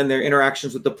 And then their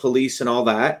interactions with the police and all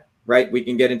that, right? We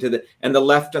can get into and the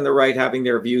left and the right having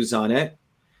their views on it.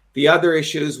 The other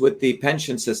issues with the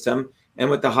pension system and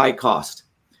with the high cost.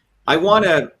 I want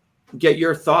to get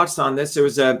your thoughts on this. There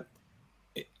was a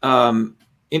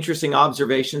interesting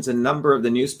observations in a number of the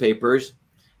newspapers,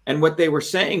 and what they were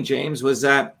saying, James, was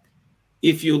that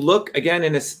if you look again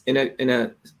in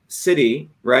a city,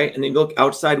 right, and then you look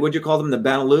outside, what'd you call them, the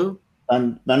Banlieue?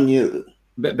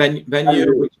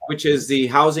 Banlieue, which is the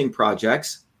housing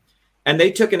projects, and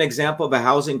they took an example of a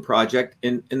housing project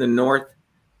in the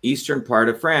northeastern part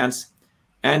of France,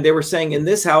 and they were saying in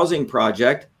this housing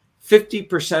project,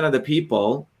 50% of the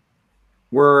people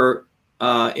were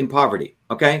in poverty.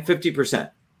 Okay, 50%.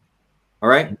 All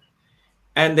right,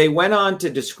 and they went on to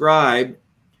describe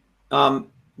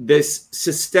this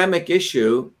systemic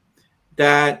issue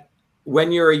that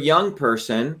when you're a young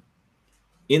person,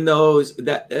 in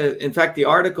fact, the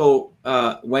article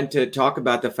went to talk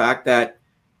about the fact that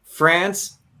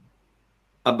France,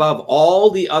 above all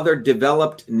the other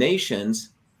developed nations,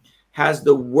 has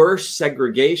the worst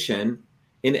segregation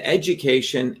in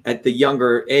education at the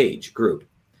younger age group.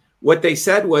 What they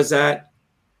said was that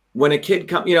when a kid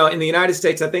comes, in the United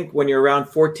States, I think when you're around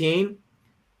 14,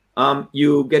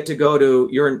 you get to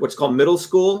you're in what's called middle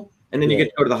school, and then you get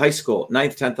to go to the high school,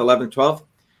 9th, 10th, 11th, 12th.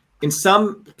 In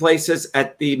some places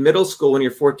at the middle school, when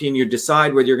you're 14, you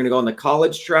decide whether you're going to go on the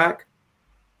college track,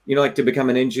 like to become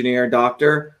an engineer,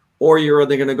 doctor, or you're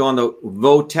either going to go on the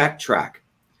vo-tech track.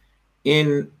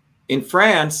 In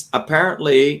France,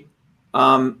 apparently,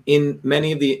 in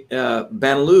many of the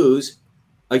banlieues,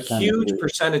 a huge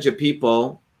percentage of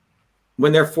people,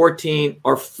 when they're 14,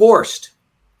 are forced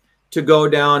to go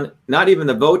down, not even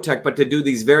the vo-tech, but to do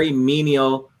these very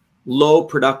menial, low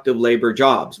productive labor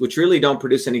jobs, which really don't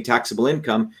produce any taxable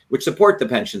income, which support the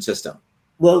pension system.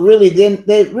 Well, really,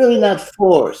 they're really not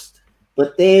forced,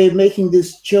 but they're making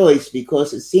this choice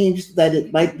because it seems that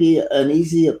it might be an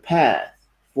easier path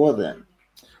for them.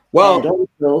 Well, and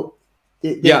also,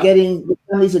 the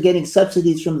families are getting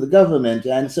subsidies from the government,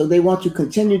 and so they want to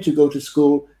continue to go to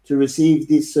school to receive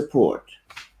this support.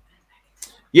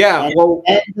 Yeah,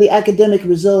 and the academic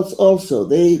results also.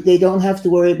 They don't have to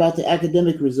worry about the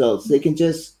academic results. They can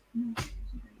just.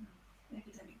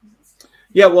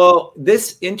 Yeah, well,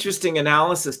 this interesting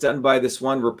analysis done by this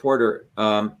one reporter,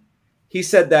 he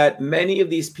said that many of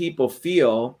these people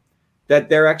feel that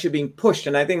they're actually being pushed,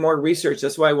 and I think more research.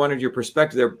 That's why I wanted your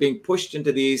perspective. They're being pushed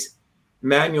into these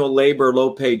manual labor,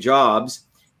 low-paid jobs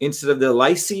instead of the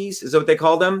lycees. Is that what they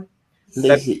call them?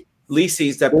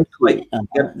 Lycees that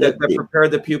prepare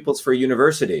the pupils for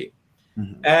university.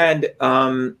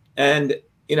 Mm-hmm. And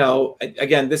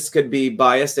again, this could be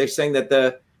biased. They're saying that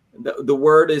the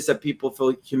word is that people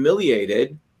feel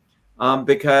humiliated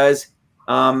because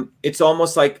it's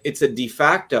almost like it's a de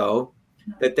facto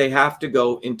that they have to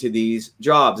go into these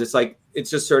jobs. It's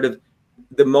just sort of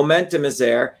the momentum is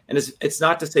there, and it's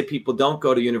not to say people don't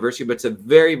go to university, but it's a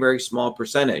very, very small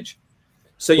percentage.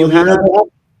 So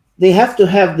they have to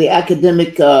have the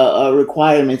academic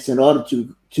requirements in order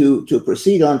to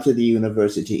proceed on to the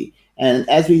university. And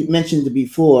as we mentioned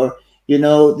before,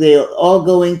 they're all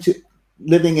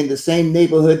living in the same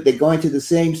neighborhood. They're going to the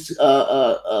same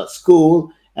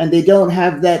school, and they don't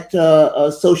have that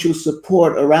social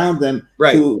support around them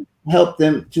to help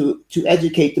them to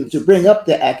educate them, to bring up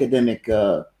the academic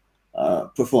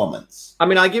performance. I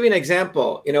mean, I'll give you an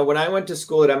example. You know, when I went to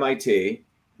school at MIT,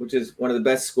 which is one of the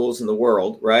best schools in the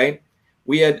world, right?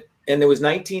 We had, and it was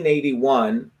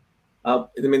 1981. I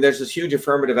mean, there's this huge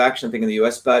affirmative action thing in the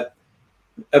US, but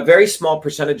a very small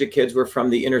percentage of kids were from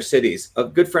the inner cities. A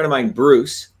good friend of mine,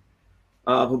 Bruce,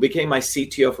 who became my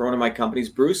CTO for one of my companies,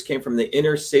 Bruce came from the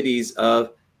inner cities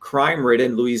of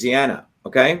crime-ridden Louisiana,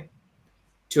 okay,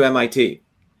 to MIT,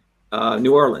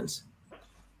 New Orleans.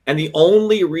 And the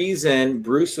only reason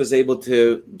Bruce was able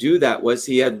to do that was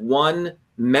he had one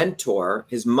mentor,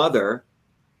 his mother,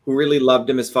 who really loved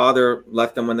him. His father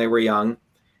left them when they were young.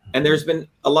 And there's been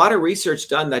a lot of research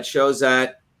done that shows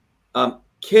that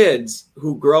kids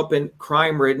who grow up in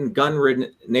crime-ridden,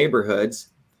 gun-ridden neighborhoods,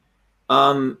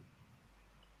 they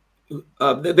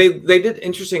did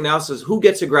interesting analysis. Who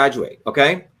gets to graduate?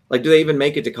 Okay, like do they even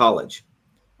make it to college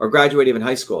or graduate even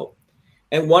high school?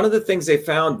 And one of the things they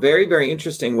found very, very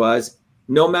interesting was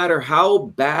no matter how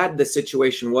bad the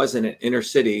situation was in an inner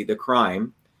city, the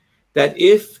crime, that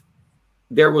if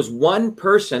there was one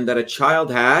person that a child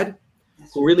had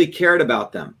who really cared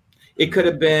about them, it could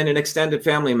have been an extended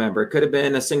family member, it could have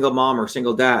been a single mom or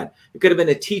single dad, it could have been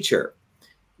a teacher.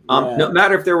 No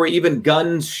matter if there were even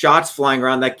guns, shots flying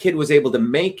around, that kid was able to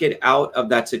make it out of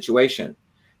that situation.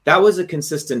 That was a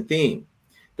consistent theme,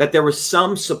 that there was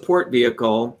some support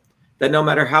vehicle that no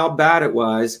matter how bad it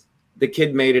was, the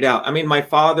kid made it out. I mean, my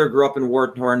father grew up in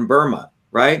war-torn Burma,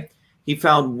 right? He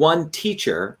found one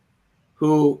teacher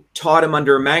who taught him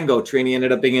under a mango tree, and he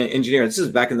ended up being an engineer. This is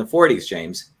back in the 40s,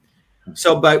 James.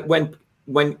 So, but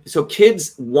so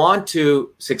kids want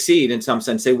to succeed in some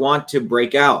sense, they want to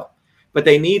break out, but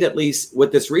they need at least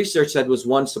what this research said was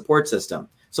one support system.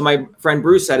 So my friend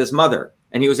Bruce had his mother,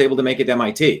 and he was able to make it to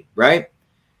MIT, right?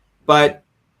 But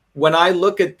when I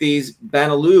look at these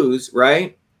Banaloos,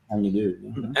 right, and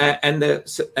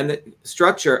the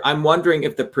structure, I'm wondering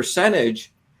if the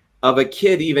percentage of a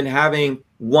kid even having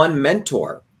one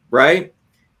mentor, right,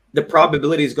 the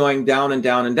probability is going down and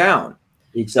down and down.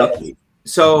 Exactly.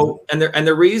 So, and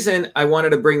the reason I wanted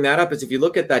to bring that up is if you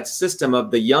look at that system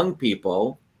of the young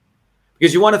people,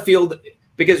 because you want to feel,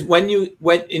 because when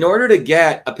in order to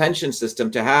get a pension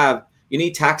system to have, you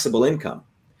need taxable income.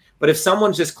 But if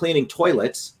someone's just cleaning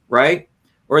toilets, right,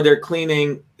 or they're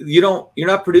cleaning, you're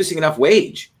not producing enough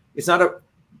wage. It's not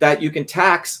that you can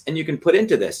tax and you can put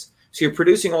into this. So you're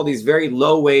producing all these very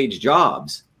low wage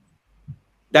jobs.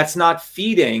 That's not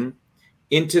feeding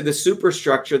into the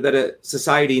superstructure that a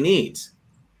society needs.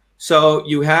 So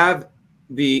you have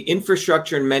the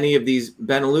infrastructure in many of these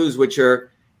Benelux, which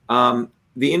are,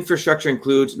 the infrastructure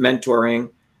includes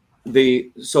mentoring,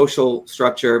 the social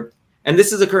structure, and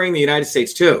this is occurring in the United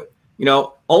States too. You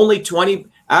know, only 20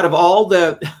 out of all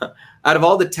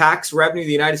the tax revenue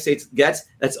the United States gets,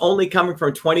 that's only coming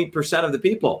from 20% of the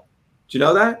people. Do you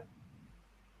know that?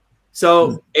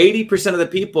 So 80% of the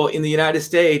people in the United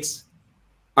States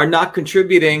are not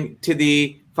contributing to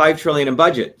the 5 trillion in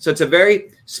budget. So it's a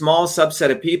very small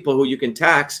subset of people who you can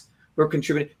tax who are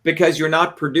contributing because you're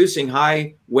not producing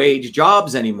high wage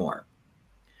jobs anymore.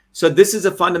 So this is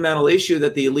a fundamental issue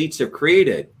that the elites have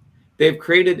created. They've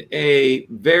created a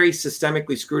very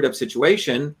systemically screwed up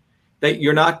situation that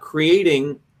you're not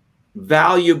creating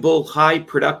valuable, high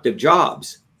productive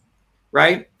jobs,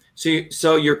 right?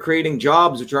 So you're creating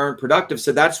jobs which aren't productive.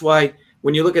 So that's why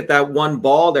when you look at that one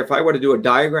ball there, if I were to do a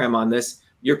diagram on this,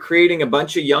 you're creating a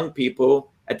bunch of young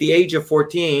people at the age of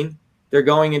 14. They're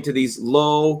going into these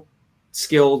low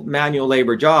skilled manual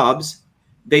labor jobs.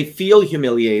 They feel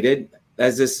humiliated,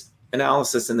 as this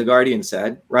analysis in The Guardian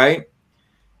said, right?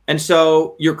 And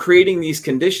so you're creating these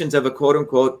conditions of a quote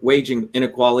unquote wage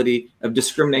inequality, of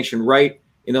discrimination right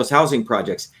in those housing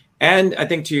projects. And I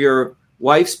think to your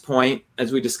wife's point,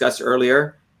 as we discussed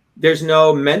earlier, there's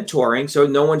no mentoring. So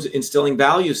no one's instilling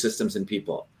value systems in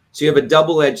people. So you have a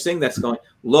double-edged thing that's going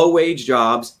low wage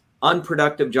jobs,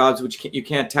 unproductive jobs, which you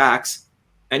can't tax,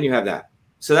 and you have that.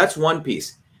 So that's one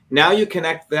piece. Now you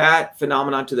connect that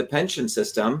phenomenon to the pension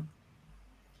system.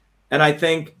 And I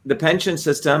think the pension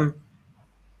system,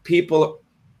 people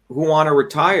who want to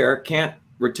retire can't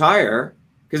retire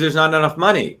because there's not enough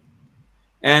money.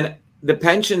 And the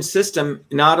pension system,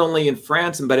 not only in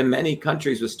France, but in many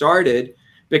countries, was started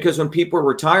because when people were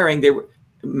retiring,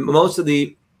 most of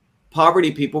the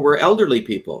poverty people were elderly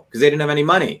people because they didn't have any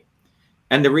money.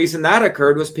 And the reason that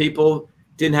occurred was people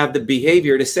didn't have the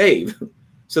behavior to save.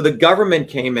 So the government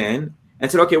came in and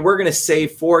said, okay, we're going to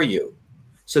save for you.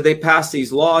 So they passed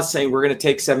these laws saying we're going to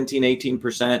take 17,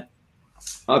 18%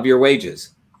 of your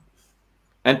wages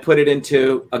and put it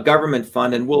into a government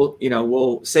fund and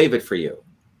we'll save it for you.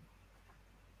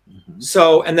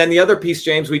 So, and then the other piece,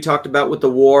 James, we talked about with the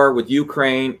war, with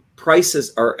Ukraine,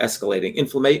 prices are escalating.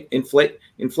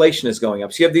 Inflation is going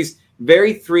up. So you have these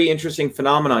three interesting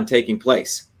phenomenon taking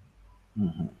place.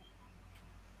 Mm-hmm.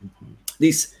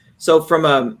 So from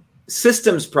a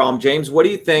systems problem, James, what do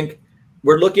you think?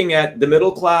 We're looking at the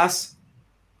middle class,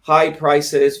 high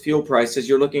prices, fuel prices.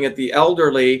 You're looking at the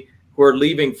elderly who are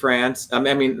leaving France. I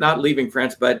mean, not leaving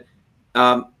France, but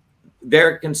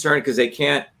they're concerned because they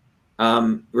can't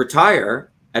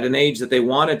retire at an age that they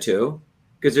wanted to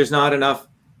because there's not enough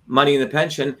money in the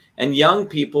pension, and young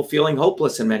people feeling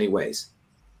hopeless in many ways.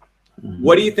 Mm-hmm.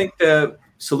 What do you think the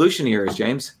solution here is,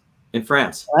 James, in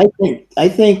France? I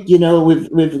think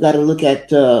we've got to look at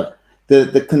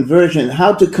the conversion,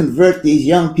 how to convert these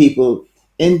young people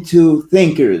into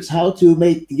thinkers, how to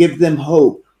give them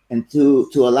hope and to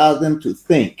allow them to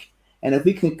think. And if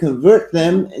we can convert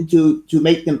them to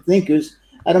make them thinkers,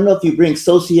 I don't know if you bring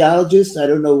sociologists, I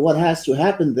don't know what has to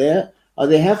happen there, or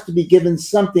they have to be given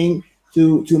something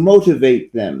to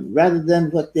motivate them rather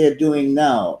than what they're doing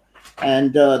now.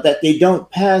 And that they don't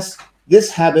pass this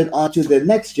habit on to the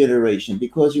next generation,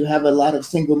 because you have a lot of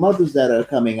single mothers that are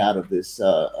coming out of these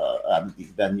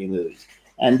banlieues.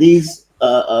 And these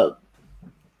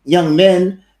young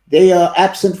men, they are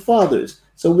absent fathers.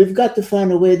 So we've got to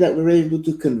find a way that we're able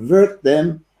to convert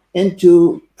them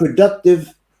into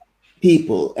productive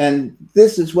people. And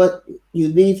this is what you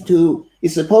need to,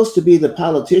 it's supposed to be the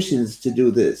politicians to do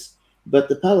this. But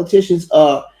the politicians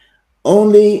are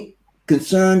only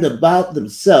concerned about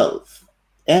themselves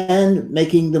and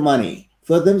making the money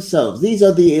for themselves. These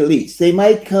are the elites. They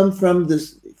might come from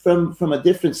a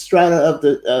different strata of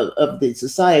the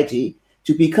society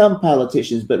to become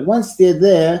politicians, but once they're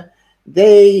there,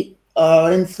 they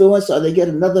are influenced, or they get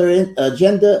another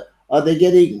agenda, or they're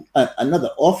getting another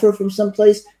offer from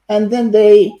someplace, and then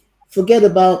they forget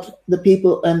about the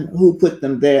people and who put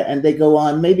them there, and they go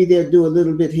on. Maybe they'll do a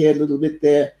little bit here, a little bit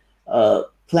there,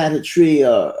 plant a tree,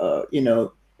 or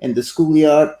in the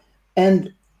schoolyard,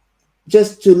 and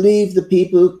just to leave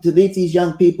these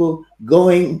young people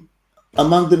going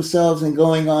among themselves and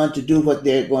going on to do what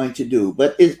they're going to do.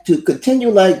 But to continue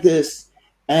like this,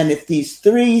 and if these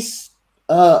three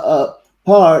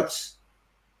parts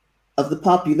of the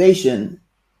population,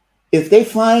 if they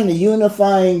find a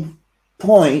unifying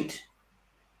point,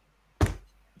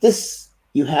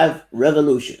 you have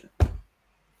revolution.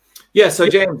 Yeah. So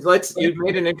James, you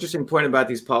made an interesting point about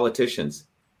these politicians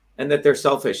and that they're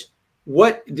selfish.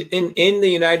 What in the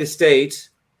United States,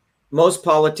 most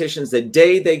politicians, the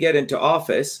day they get into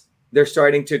office, they're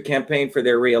starting to campaign for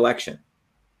their reelection.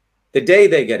 The day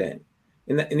they get in.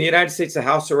 In the United States, the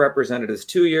House of Representatives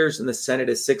 2 years and the Senate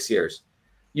is 6 years.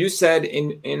 You said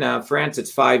in France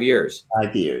it's 5 years.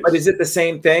 5 years. But is it the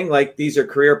same thing? Like these are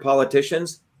career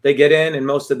politicians? They get in and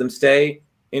most of them stay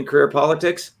in career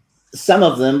politics? Some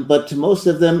of them, but most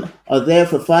of them are there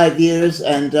for 5 years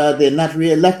and they're not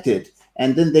reelected.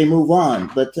 And then they move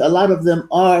on. But a lot of them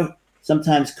are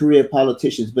sometimes career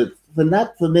politicians, but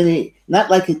not for many.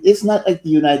 It's not like the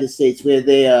United States where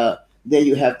there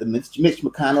you have the Mitch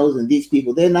McConnells and these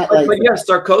people. They're not like. But yeah,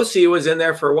 Sarkozy was in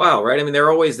there for a while, right? I mean, they're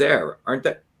always there, aren't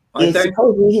they?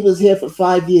 Supposedly he was here for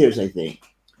 5 years, I think,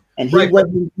 and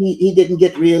he didn't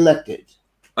get reelected.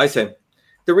 I see.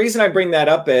 The reason I bring that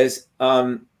up is,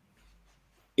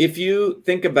 if you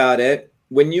think about it,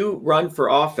 when you run for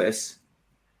office,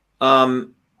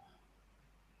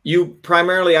 you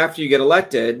primarily, after you get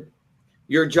elected,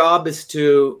 your job is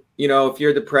to, if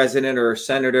you're the president or a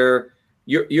senator,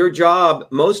 your job,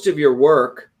 most of your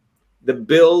work, the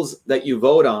bills that you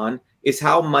vote on, is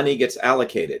how money gets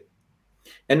allocated.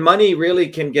 And money really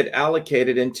can get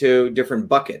allocated into different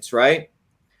buckets, right?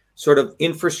 Sort of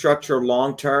infrastructure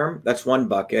long-term, that's one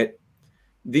bucket.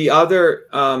 The other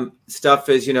stuff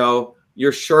is,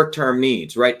 your short-term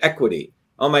needs, right? Equity.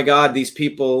 Oh my God, these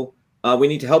people, we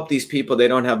need to help these people. They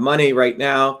don't have money right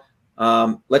now.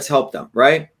 Let's help them,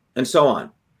 right? And so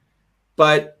on.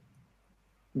 But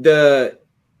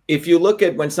if you look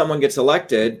at when someone gets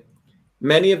elected,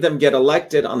 many of them get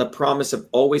elected on the promise of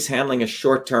always handling a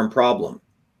short-term problem.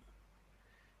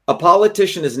 A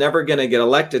politician is never going to get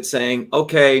elected saying,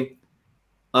 okay,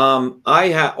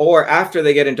 or after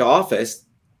they get into office,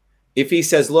 if he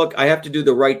says, look, I have to do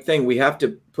the right thing, we have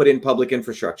to put in public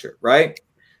infrastructure, right?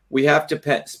 We have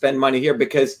to spend money here,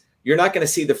 because you're not going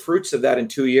to see the fruits of that in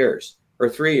 2 years or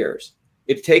 3 years.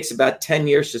 It takes about 10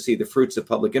 years to see the fruits of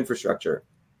public infrastructure,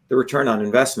 the return on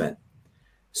investment.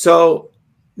 So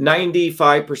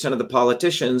 95% of the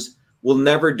politicians will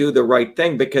never do the right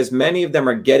thing, because many of them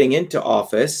are getting into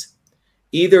office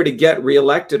either to get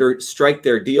reelected or strike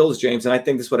their deals, James. And I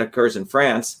think this is what occurs in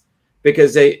France.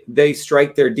 because they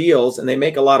strike their deals and they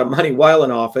make a lot of money while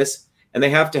in office, and they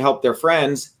have to help their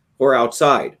friends who are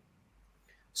outside.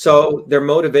 So their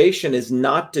motivation is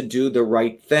not to do the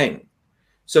right thing.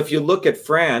 So if you look at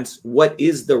France, what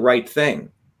is the right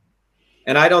thing?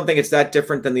 And I don't think it's that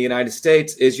different than the United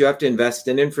States, is you have to invest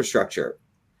in infrastructure.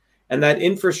 And that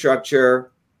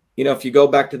infrastructure, if you go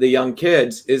back to the young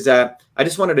kids, is that I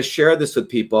just wanted to share this with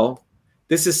people.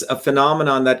 This is a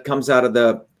phenomenon that comes out of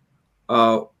the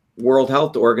World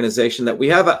Health Organization that we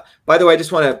have. By the way,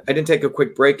 I didn't take a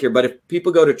quick break here, but if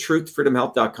people go to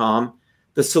truthfreedomhealth.com,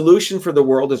 the solution for the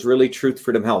world is really Truth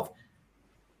Freedom Health.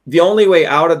 The only way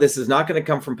out of this is not going to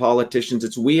come from politicians.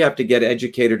 It's we have to get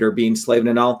educated or be enslaved.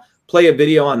 And I'll play a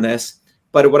video on this.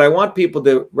 But what I want people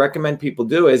to recommend people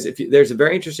do is, there's a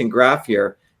very interesting graph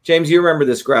here. James, you remember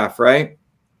this graph, right?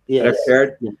 Yes.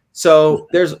 Yeah. So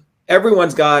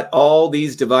everyone's got all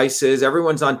these devices.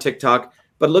 Everyone's on TikTok.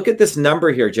 But look at this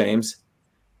number here, James.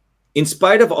 In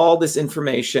spite of all this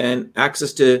information,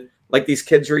 access to, like these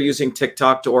kids who are using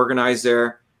TikTok to organize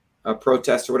their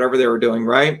protests or whatever they were doing,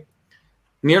 right?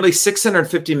 Nearly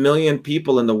 650 million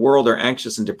people in the world are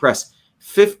anxious and depressed.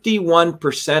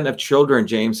 51% of children,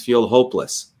 James, feel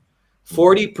hopeless.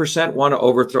 40% want to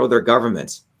overthrow their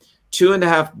governments.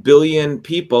 2.5 billion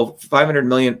people, 500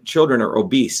 million children are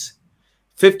obese.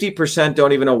 50%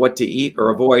 don't even know what to eat or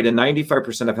avoid, and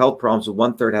 95% have health problems, with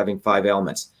 1/3 having 5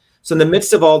 ailments. So in the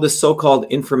midst of all this so-called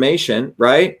information,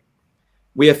 right,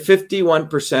 we have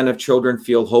 51% of children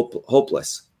feel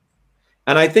hopeless.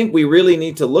 And I think we really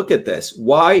need to look at this.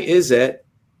 Why is it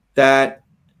that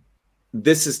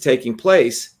this is taking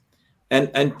place?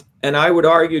 And I would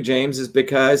argue, James, is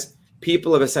because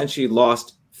people have essentially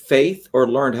lost faith or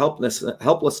learned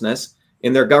helplessness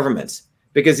in their governments.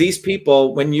 Because these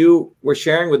people, when you were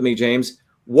sharing with me, James,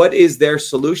 what is their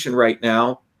solution right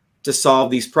now to solve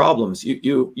these problems?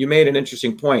 You made an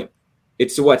interesting point.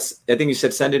 It's I think you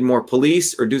said send in more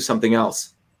police or do something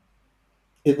else.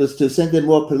 It was to send in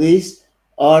more police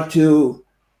or to,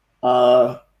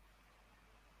 I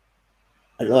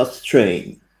lost the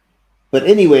train. But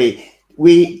anyway,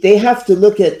 they have to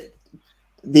look at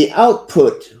the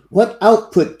output. What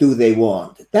output do they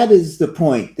want? That is the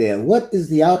point there. What is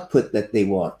the output that they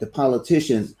want? The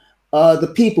politicians,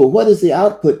 the people, what is the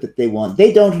output that they want?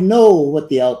 They don't know what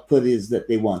the output is that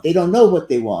they want. They don't know what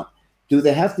they want. Do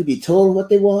they have to be told what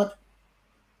they want?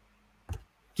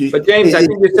 But James,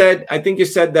 I think you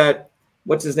said that,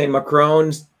 what's his name,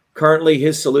 Macron's currently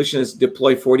his solution is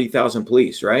deploy 40,000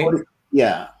 police, right?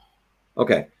 Yeah.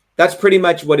 Okay. That's pretty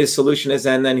much what his solution is.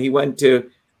 And then he went to,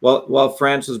 while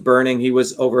France was burning, he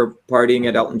was over partying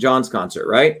at Elton John's concert,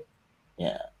 right?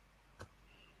 Yeah.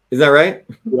 Is that right?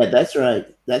 Yeah, that's right.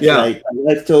 That's right.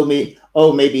 My wife told me,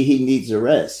 maybe he needs a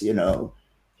rest,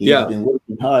 He's been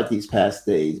working hard these past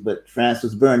days, but France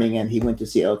was burning and he went to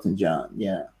see Elton John.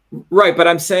 Yeah. Right. But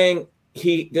I'm saying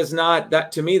he does not,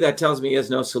 to me, that tells me he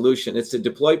has no solution. It's to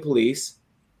deploy police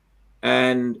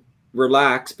and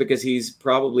relax, because he's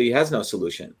probably has no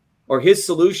solution, or his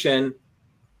solution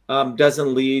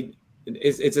doesn't lead.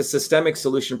 It's a systemic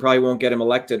solution, probably won't get him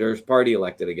elected or his party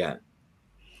elected again.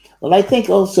 Well, I think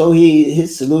also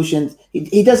his solution,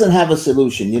 he doesn't have a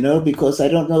solution, because I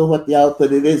don't know what the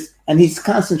output it is. And he's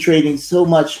concentrating so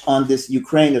much on this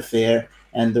Ukraine affair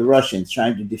and the Russians,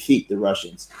 trying to defeat the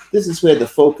Russians. This is where the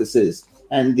focus is.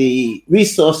 And the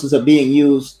resources are being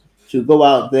used to go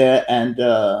out there and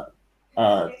to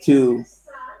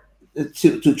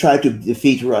try to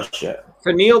defeat Russia.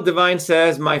 So Neil Devine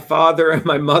says, my father and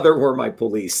my mother were my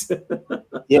police.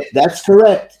 Yeah, that's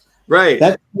correct. Right.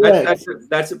 That's correct.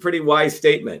 That's a pretty wise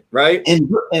statement, right?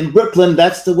 In Brooklyn,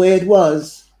 that's the way it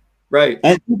was. Right.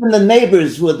 And even the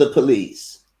neighbors were the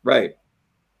police. Right.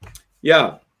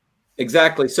 Yeah,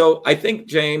 exactly. So I think,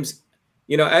 James,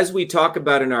 as we talk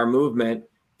about in our movement,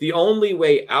 the only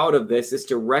way out of this is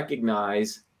to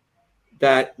recognize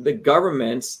that the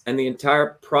governments and the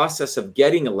entire process of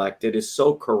getting elected is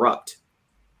so corrupt.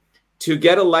 To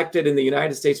get elected in the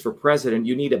United States for president,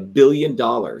 you need $1 billion.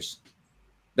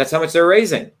 That's how much they're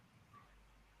raising.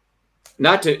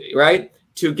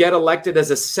 To get elected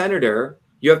as a senator,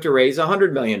 you have to raise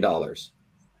 $100 million.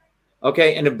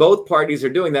 Okay. And if both parties are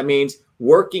doing that, means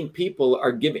working people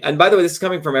are giving, and by the way, this is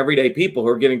coming from everyday people who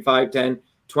are giving $5, $10,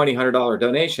 $20, $100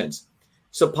 donations.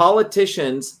 So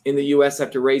politicians in the US have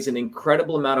to raise an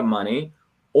incredible amount of money,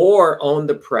 or own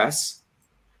the press,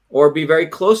 or be very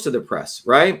close to the press,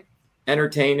 right?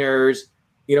 Entertainers,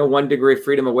 1 degree of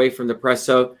freedom away from the press.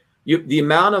 So the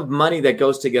amount of money that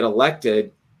goes to get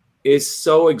elected is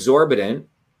so exorbitant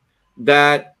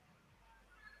that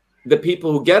the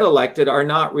people who get elected are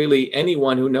not really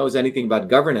anyone who knows anything about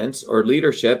governance or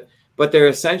leadership, but they're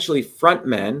essentially front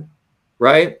men,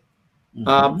 right?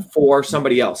 For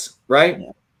somebody else, right?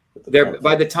 Yeah. They're,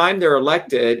 by the time they're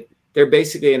elected, they're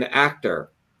basically an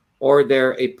actor, or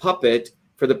they're a puppet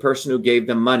for the person who gave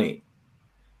them money.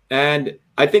 And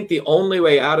I think the only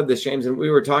way out of this, James, and we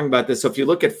were talking about this, so if you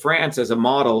look at France as a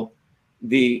model,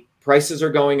 the prices are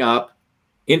going up,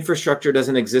 infrastructure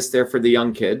doesn't exist there for the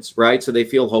young kids, right? So they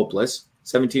feel hopeless.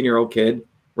 17-year-old kid,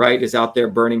 right, is out there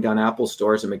burning down Apple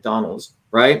stores and McDonald's,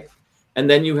 right? And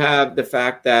then you have the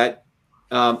fact that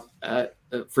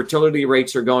fertility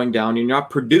rates are going down. You're not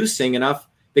producing enough.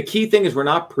 The key thing is we're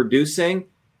not producing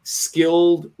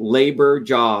skilled labor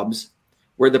jobs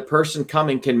where the person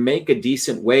coming can make a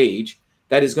decent wage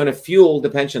that is going to fuel the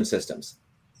pension systems.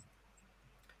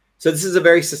 So this is a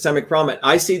very systemic problem.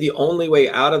 I see the only way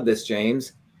out of this,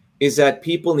 James, is that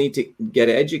people need to get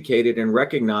educated and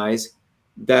recognize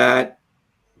that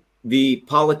the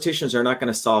politicians are not going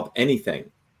to solve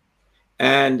anything.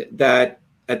 And that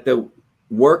at the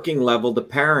working level, the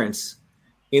parents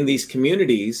in these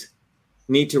communities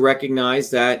need to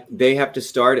recognize that they have to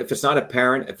start, if it's not a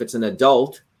parent, if it's an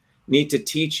adult, need to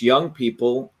teach young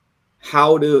people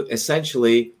how to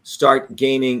essentially start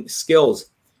gaining skills.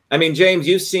 I mean, James,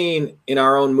 you've seen in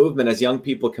our own movement as young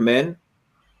people come in,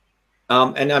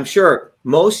 and I'm sure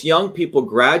most young people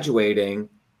graduating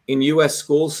in U.S.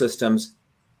 school systems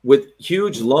with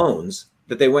huge loans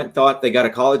that they thought they got a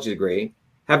college degree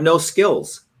have no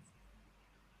skills.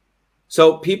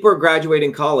 So people are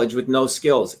graduating college with no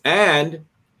skills, and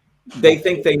they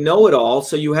think they know it all.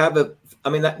 So you have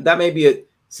that may be a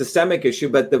systemic issue,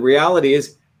 but the reality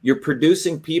is you're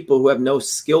producing people who have no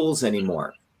skills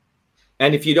anymore.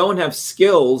 And if you don't have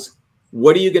skills,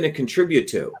 what are you going to contribute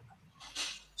to?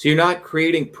 So you're not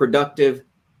creating productive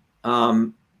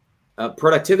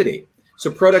productivity.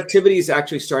 So productivity is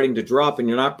actually starting to drop, and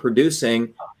you're not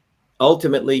producing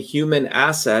ultimately human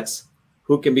assets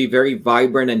who can be very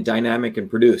vibrant and dynamic and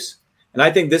produce. And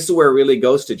I think this is where it really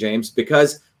goes to, James,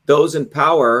 because those in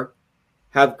power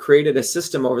have created a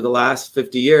system over the last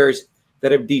 50 years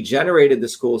that have degenerated the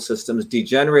school systems,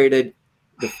 degenerated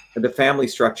the family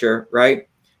structure, right?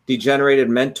 Degenerated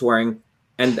mentoring.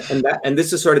 And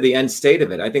this is sort of the end state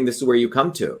of it. I think this is where you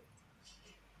come to.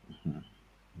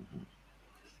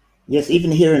 Yes,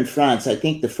 even here in France, I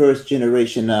think the first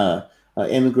generation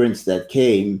immigrants that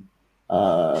came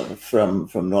from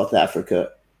North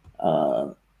Africa,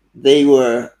 they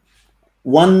were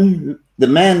the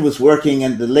man was working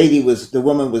and the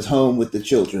woman was home with the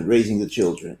children, raising the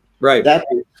children. Right. That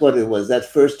is what it was, that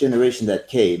first generation that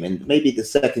came, and maybe the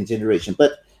second generation.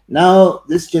 But now,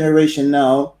 this generation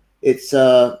now, it's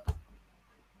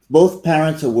both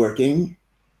parents are working,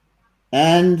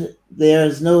 and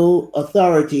there's no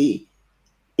authority,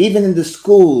 even in the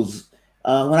schools.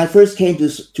 When I first came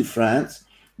to France,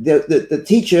 the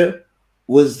teacher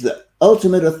was the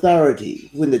ultimate authority.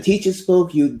 When the teacher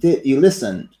spoke, you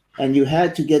listened, and you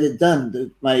had to get it done.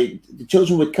 The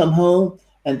children would come home,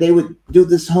 and they would do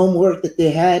this homework that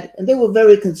they had, and they were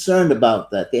very concerned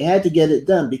about that. They had to get it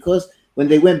done, because when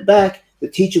they went back, the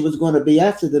teacher was going to be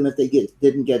after them if they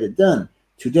didn't get it done.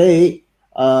 Today,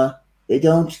 they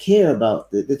don't care about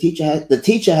the teacher. The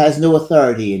teacher has no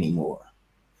authority anymore.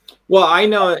 Well, I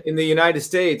know in the United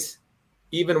States,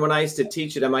 even when I used to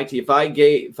teach at MIT, if I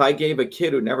gave a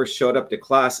kid who never showed up to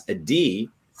class a D,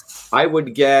 I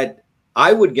would get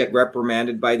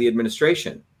reprimanded by the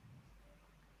administration.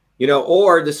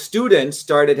 Or the students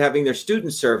started having their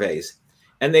student surveys,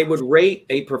 and they would rate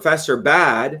a professor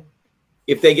bad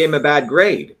if they gave him a bad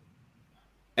grade.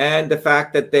 And the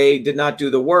fact that they did not do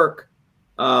the work,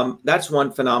 that's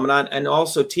one phenomenon. And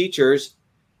also teachers,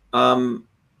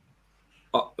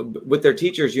 with their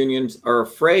teachers unions, are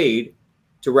afraid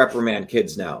to reprimand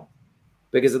kids now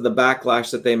because of the backlash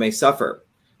that they may suffer.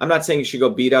 I'm not saying you should go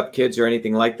beat up kids or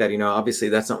anything like that. Obviously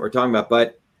that's not what we're talking about,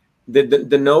 but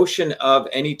the notion of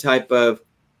any type of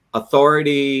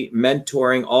authority,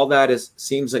 mentoring, all that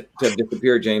seems like to have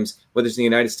disappeared, James, whether it's in the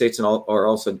United States or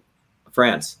also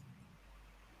France,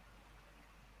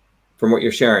 from what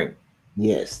you're sharing.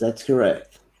 Yes, that's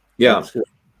correct. Yeah. That's correct.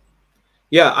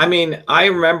 Yeah. I mean, I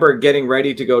remember getting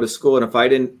ready to go to school, and if I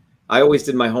didn't, I always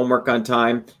did my homework on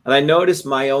time. And I noticed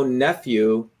my own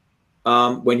nephew,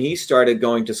 when he started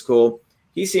going to school,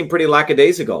 he seemed pretty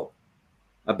lackadaisical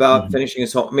about finishing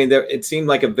his home. I mean, it seemed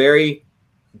like a very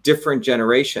different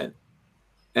generation.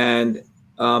 And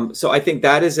so I think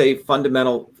that is a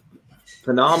fundamental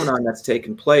phenomenon that's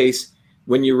taken place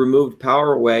when you removed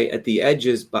power away at the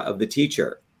edges of the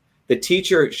teacher. The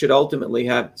teacher should ultimately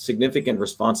have significant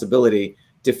responsibility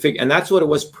to figure, and that's what it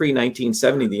was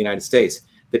pre-1970 in the United States.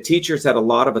 The teachers had a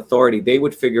lot of authority. They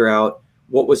would figure out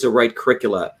what was the right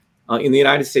curricula. In the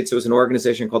United States, there was an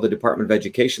organization called the Department of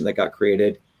Education that got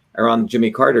created around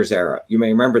Jimmy Carter's era. You may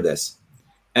remember this.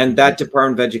 And that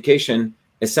Department of Education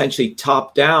essentially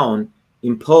top down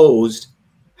imposed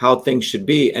how things should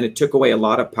be. And it took away a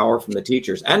lot of power from the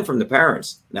teachers and from the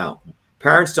parents. Now,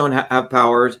 parents don't have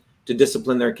powers to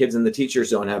discipline their kids, and the teachers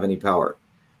don't have any power.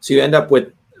 So you end up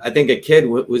with, I think, a kid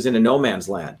who's in a no man's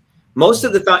land. Most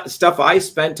of the stuff I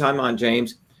spend time on,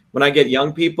 James, when I get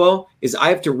young people, is I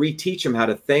have to reteach them how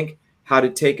to think, how to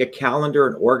take a calendar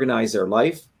and organize their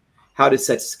life, how to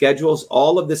set schedules.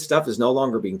 All of this stuff is no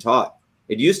longer being taught.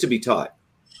 It used to be taught.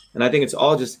 And I think it's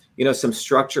all just, some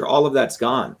structure. All of that's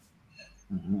gone.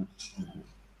 Mm-hmm.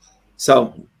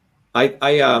 So I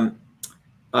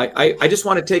just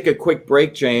want to take a quick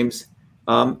break, James.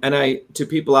 And to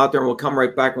people out there, and we'll come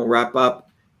right back and we'll wrap up.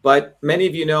 But many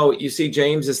of you see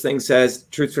James's thing says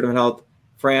Truth, Freedom, and Health,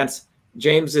 France.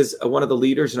 James is one of the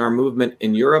leaders in our movement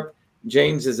in Europe.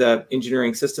 James is an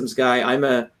engineering systems guy. I'm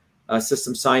a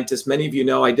system scientist. Many of you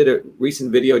know I did a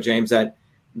recent video, James, that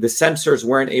the sensors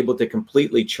weren't able to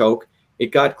completely choke. It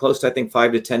got close to, I think,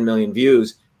 5 to 10 million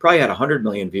views, probably had 100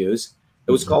 million views.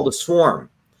 It was called a swarm.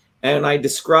 And I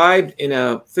described in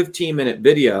a 15-minute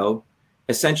video,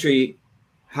 essentially,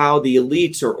 how the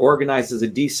elites are organized as a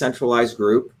decentralized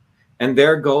group, and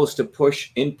their goal is to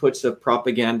push inputs of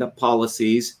propaganda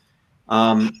policies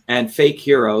and fake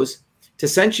heroes to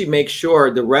essentially make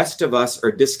sure the rest of us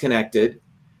are disconnected.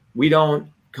 We don't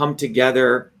come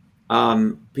together.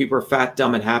 People are fat,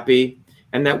 dumb, and happy,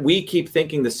 and that we keep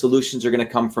thinking the solutions are going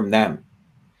to come from them.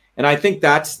 And I think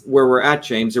that's where we're at,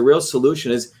 James. The real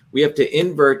solution is we have to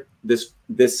invert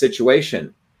this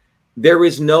situation. There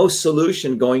is no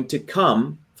solution going to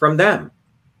come from them.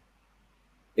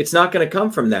 It's not going to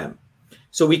come from them.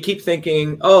 So we keep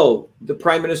thinking, oh, the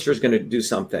prime minister is going to do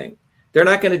something. They're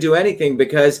not going to do anything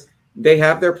because they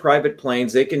have their private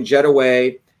planes. They can jet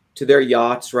away to their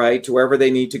yachts, right, to wherever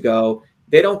they need to go.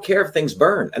 They don't care if things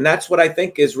burn. And that's what I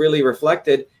think is really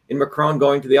reflected in Macron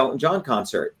going to the Elton John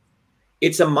concert.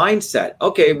 It's a mindset.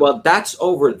 Okay, well, that's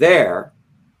over there.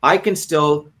 I can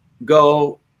still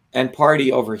go and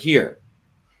party over here.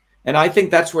 And I think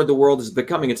that's where the world is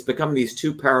becoming. It's becoming these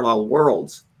two parallel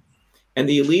worlds. And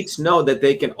the elites know that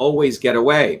they can always get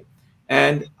away.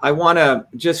 And I want to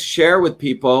just share with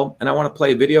people, and I want to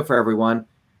play a video for everyone.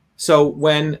 So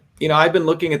when, I've been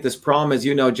looking at this problem, as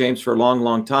you know, James, for a long,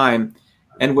 long time.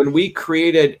 And when we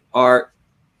created our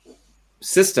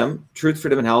system, Truth,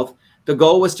 Freedom, and Health, the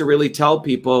goal was to really tell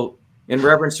people, in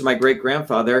reverence to my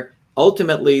great-grandfather,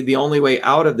 ultimately, the only way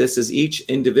out of this is each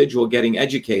individual getting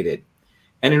educated.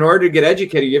 And in order to get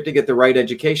educated, you have to get the right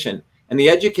education. And the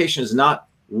education is not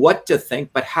what to think,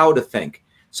 but how to think.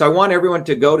 So I want everyone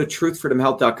to go to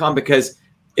truthfreedomhealth.com, because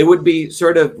it would be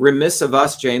sort of remiss of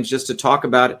us, James, just to talk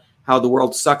about how the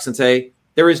world sucks and say,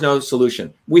 there is no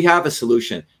solution. We have a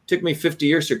solution. It took me 50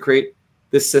 years to create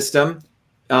this system.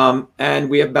 And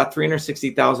we have about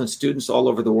 360,000 students all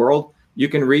over the world. You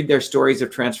can read their stories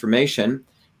of transformation.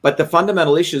 But the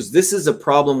fundamental issue is this is a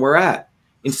problem we're at.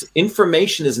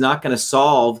 Information is not going to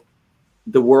solve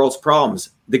the world's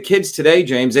problems. The kids today,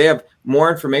 James, they have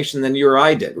more information than you or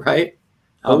I did, right?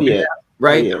 Yeah.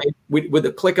 Right? Oh, yeah. I mean, with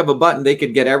a click of a button, they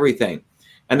could get everything.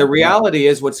 And the reality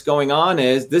is what's going on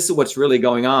is this is what's really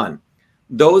going on.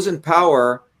 Those in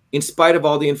power, in spite of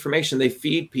all the information, they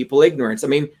feed people ignorance. I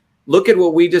mean, look at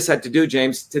what we just had to do,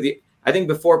 James. I think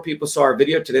before people saw our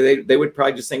video today, they would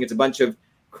probably just think it's a bunch of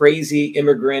crazy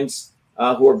immigrants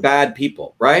who are bad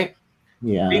people, right?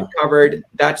 Yeah. We covered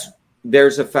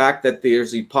there's a fact that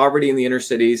there's the poverty in the inner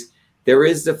cities. There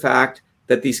is the fact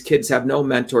that these kids have no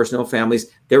mentors, no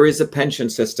families. There is a pension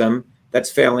system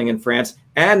that's failing in France.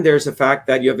 And there's a fact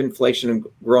that you have inflation and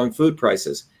growing food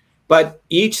prices. But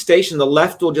each station, the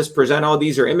left will just present, oh,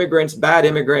 these are immigrants, bad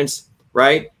immigrants,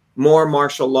 right? More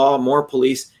martial law, more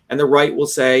police. And the right will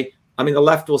say, the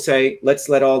left will say, let's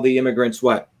let all the immigrants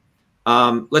what?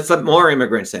 Let's let more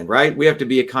immigrants in, right? We have to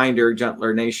be a kinder,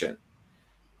 gentler nation.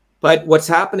 But what's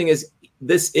happening is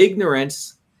this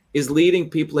ignorance is leading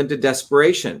people into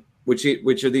desperation, which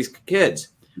are these kids,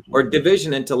 or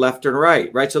division into left and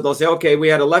right, right? So they'll say, okay, we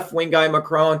had a left-wing guy,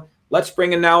 Macron. Let's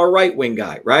bring in now a right-wing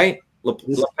guy, right?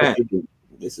 This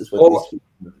is what these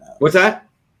people do now. What's that?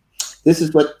 This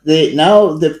is what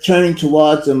they're turning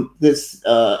towards this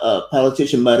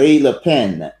politician, Marie Le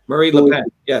Pen. Marie Le Pen,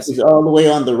 yes. Is all the way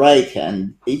on the right.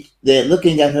 And they're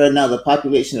looking at her now, the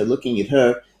population are looking at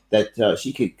her, that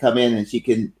she could come in and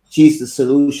she's the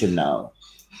solution now.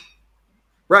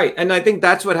 Right. And I think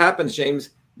that's what happens,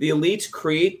 James. The elites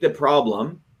create the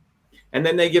problem, and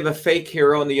then they give a fake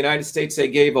hero. In the United States, they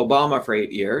gave Obama for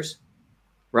 8 years,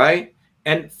 right?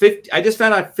 And I just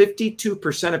found out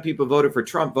 52% of people voted for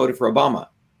Trump voted for Obama.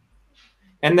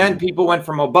 And then people went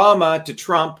from Obama to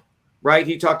Trump, right?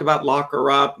 He talked about lock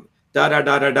her up, da, da,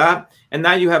 da, da, da. And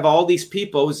now you have all these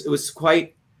people. It was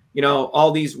quite,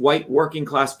 all these white working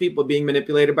class people being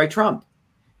manipulated by Trump.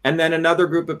 And then another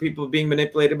group of people being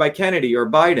manipulated by Kennedy or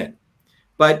Biden.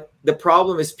 But the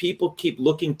problem is people keep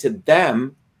looking to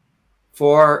them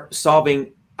for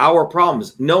solving our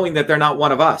problems, knowing that they're not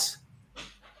one of us.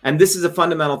 And this is a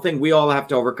fundamental thing we all have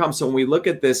to overcome. So when we look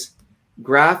at this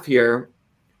graph here,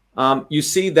 you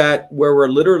see that where we're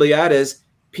literally at is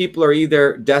people are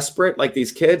either desperate, like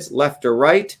these kids, left or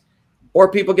right,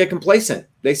 or people get complacent.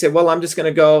 They say, well, I'm just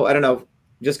going to go, I don't know,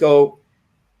 just go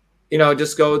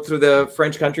through the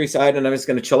French countryside and I'm just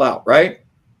going to chill out, right?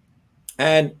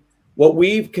 And what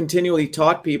we've continually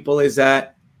taught people is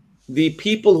that the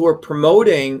people who are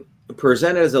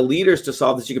presented as the leaders to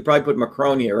solve this, you could probably put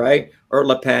Macron here, right? Or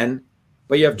Le Pen,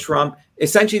 but you have Trump.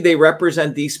 Essentially, they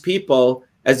represent these people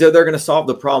as though they're going to solve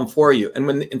the problem for you. And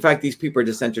when, in fact, these people are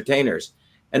just entertainers.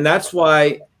 And that's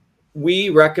why we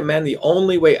recommend the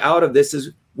only way out of this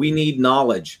is we need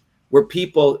knowledge. Where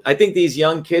people, I think these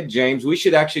young kids, James, we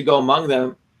should actually go among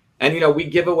them. And, we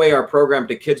give away our program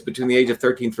to kids between the age of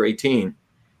 13 through 18.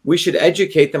 We should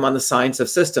educate them on the science of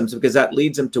systems because that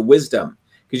leads them to wisdom.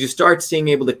 Because you start seeing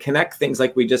able to connect things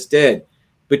like we just did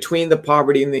between the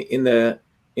poverty in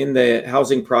the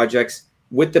housing projects,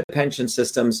 with the pension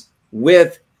systems,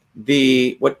 with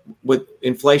with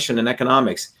inflation and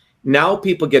economics. Now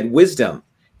people get wisdom.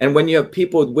 And when you have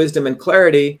people with wisdom and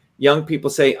clarity, young people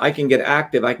say, I can get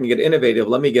active, I can get innovative,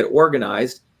 let me get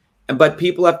organized. But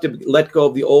people have to let go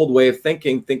of the old way of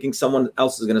thinking someone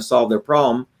else is going to solve their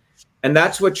problem. And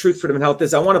that's what Truth, Freedom, and Health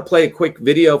is. I want to play a quick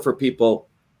video for people,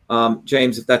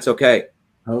 James, if that's okay.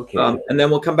 Okay. And then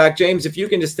we'll come back. James, if you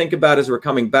can just think about as we're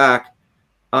coming back,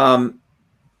 in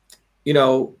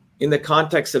the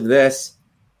context of this,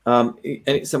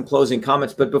 and some closing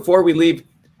comments. But before we leave,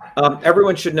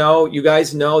 everyone should know, you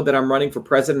guys know that I'm running for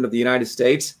president of the United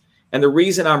States. And the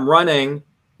reason I'm running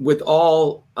with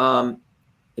all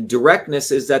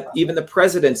directness is that even the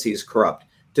presidency is corrupt.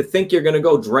 To think you're going to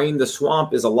go drain the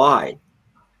swamp is a lie.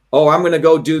 Oh, I'm going to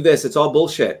go do this. It's all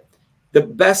bullshit. The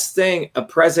best thing a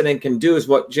president can do is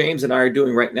what James and I are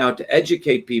doing right now, to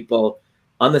educate people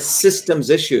on the systems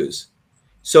issues.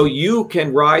 So you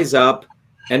can rise up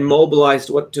and mobilize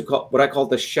what I call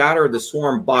the shatter the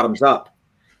swarm bottoms up,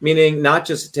 meaning not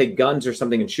just to take guns or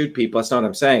something and shoot people. That's not what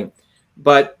I'm saying,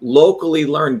 but locally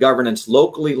learn governance,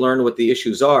 locally learn what the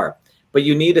issues are. But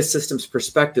you need a systems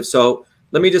perspective. So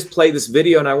let me just play this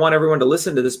video, and I want everyone to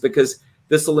listen to this because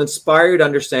this will inspire you to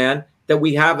understand that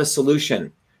we have a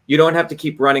solution. You don't have to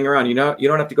keep running around. You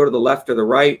don't have to go to the left or the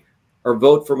right or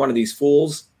vote for one of these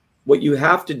fools. What you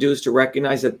have to do is to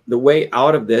recognize that the way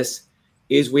out of this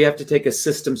is we have to take a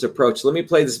systems approach. Let me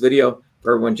play this video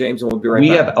for everyone, James, and we'll be right back.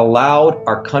 We have allowed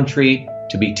our country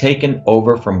to be taken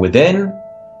over from within,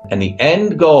 and the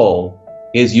end goal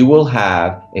is you will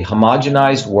have a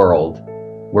homogenized world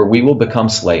where we will become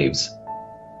slaves.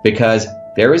 Because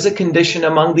there is a condition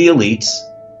among the elites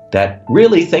that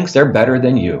really thinks they're better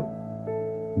than you,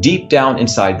 deep down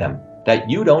inside them, that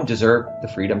you don't deserve the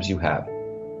freedoms you have.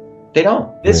 They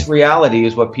don't. This reality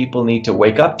is what people need to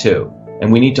wake up to,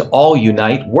 and we need to all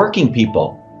unite working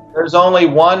people. There's only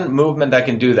one movement that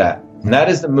can do that, and that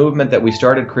is the movement that we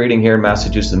started creating here in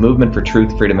Massachusetts, the movement for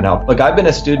truth, freedom, and health. Look, I've been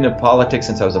a student of politics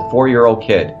since I was a 4-year-old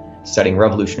kid, studying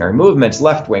revolutionary movements,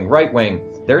 left wing, right wing.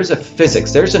 There's a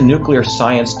physics, there's a nuclear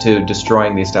science to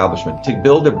destroying the establishment. To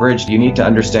build a bridge, you need to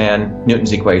understand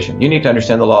Newton's equation. You need to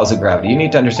understand the laws of gravity. You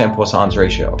need to understand Poisson's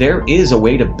ratio. There is a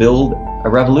way to build a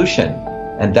revolution.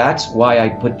 And that's why I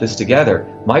put this together.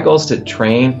 My goal is to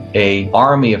train an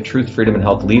army of truth, freedom, and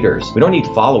health leaders. We don't need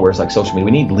followers like social media.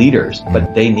 We need leaders,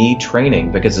 but they need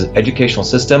training because the educational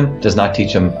system does not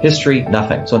teach them history,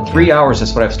 nothing. So in 3 hours,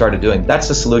 that's what I've started doing. That's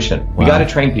the solution. We got to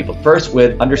train people. First,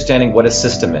 with understanding what a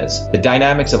system is, the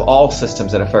dynamics of all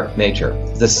systems that affect nature.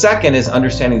 The second is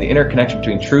understanding the interconnection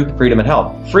between truth, freedom, and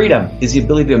health. Freedom is the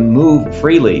ability to move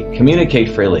freely,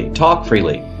 communicate freely, talk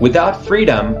freely. Without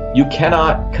freedom, you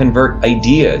cannot convert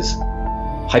ideas,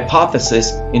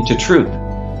 hypothesis into truth,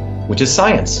 which is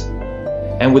science.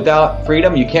 And without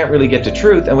freedom, you can't really get to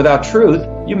truth. And without truth,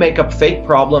 you make up fake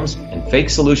problems and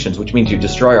fake solutions, which means you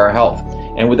destroy our health.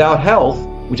 And without health,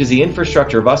 which is the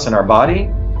infrastructure of us and our body,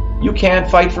 you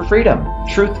can't fight for freedom.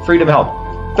 Truth, freedom,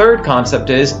 health. Third concept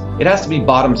is it has to be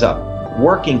bottoms up.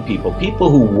 Working people,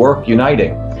 people who work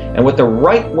uniting. And what the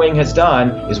right wing has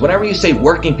done is whenever you say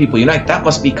working people unite, that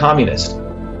must be communist.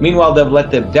 Meanwhile, they've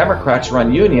let the Democrats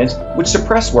run unions, which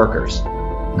suppress workers.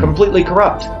 Completely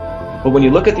corrupt. But when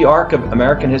you look at the arc of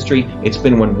American history, it's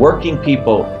been when working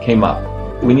people came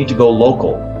up. We need to go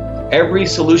local. Every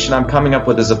solution I'm coming up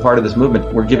with as a part of this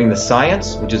movement, we're giving the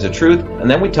science, which is the truth,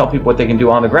 and then we tell people what they can do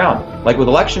on the ground. Like with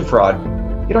election fraud,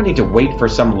 you don't need to wait for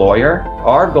some lawyer.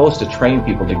 Our goal is to train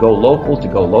people to go local, to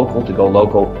go local, to go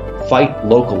local, fight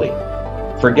locally.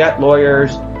 Forget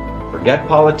lawyers, forget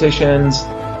politicians,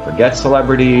 forget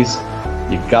celebrities.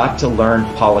 You've got to learn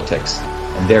politics,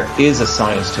 and there is a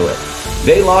science to it.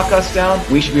 They lock us down,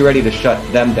 we should be ready to shut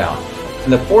them down.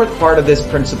 And the fourth part of this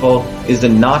principle is the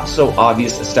not so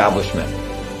obvious establishment.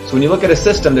 So when you look at a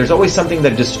system, there's always something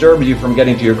that disturbs you from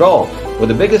getting to your goal. Well,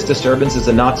 the biggest disturbance is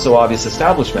the not so obvious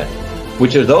establishment,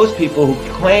 which are those people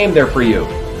who claim they're for you,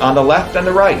 on the left and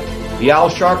the right. The Al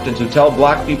Sharptons who tell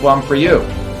black people I'm for you.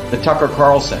 The Tucker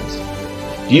Carlsons.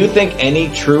 Do you think any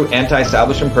true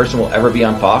anti-establishment person will ever be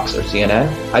on Fox or CNN?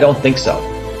 I don't think so.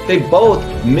 They both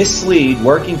mislead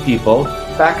working people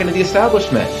back into the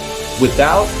establishment.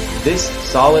 Without this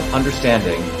solid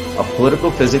understanding of political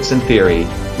physics and theory,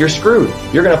 you're screwed.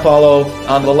 You're going to follow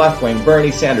on the left wing Bernie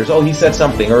Sanders. Oh, he said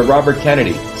something. Or Robert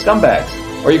Kennedy. Scumbags.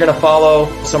 Or you're going to follow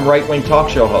some right-wing talk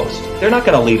show host. They're not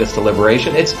going to lead us to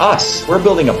liberation. It's us. We're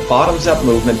building a bottoms-up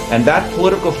movement, and that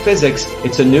political physics,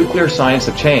 it's a nuclear science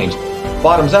of change.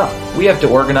 Bottoms up. We have to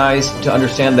organize to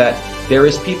understand that there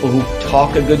is people who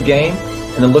talk a good game,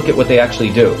 and then look at what they actually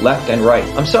do, left and right.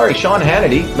 I'm sorry, Sean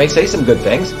Hannity may say some good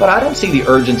things, but I don't see the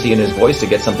urgency in his voice to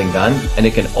get something done, and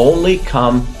it can only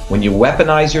come when you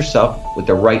weaponize yourself with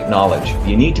the right knowledge.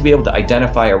 You need to be able to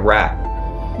identify a rat.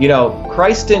 You know,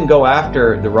 Christ didn't go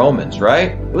after the Romans,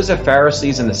 right? It was the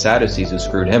Pharisees and the Sadducees who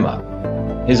screwed him up.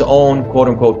 His own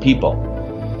quote-unquote people.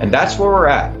 And that's where we're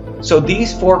at. So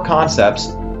these four concepts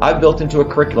I've built into a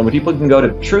curriculum where people can go to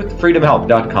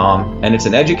truthfreedomhelp.com, and it's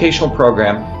an educational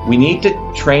program. We need to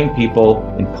train people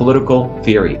in political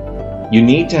theory. You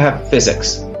need to have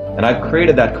physics, and I've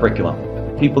created that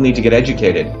curriculum. People need to get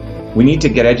educated. We need to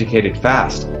get educated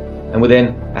fast. And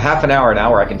within a half an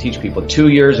hour, I can teach people. 2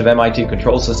 years of MIT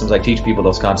control systems, I teach people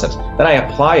those concepts. Then I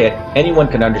apply it, anyone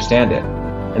can understand it.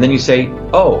 And then you say,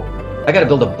 oh, I got to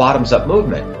build a bottoms-up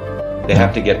movement. They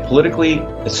have to get politically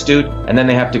astute, and then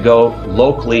they have to go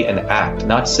locally and act,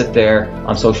 not sit there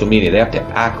on social media. They have to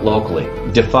act locally,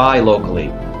 defy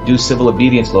locally, do civil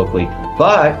obedience locally,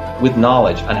 but with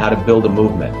knowledge on how to build a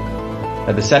movement.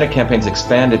 Now, the Senate campaign's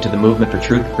expanded to the Movement for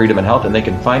Truth, Freedom, and Health, and they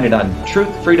can find it on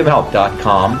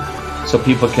truthfreedomhelp.com, so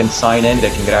people can sign in,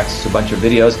 they can get access to a bunch of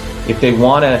videos. If they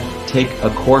want to take a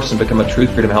course and become a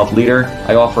Truth, Freedom, Health leader,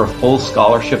 I offer a full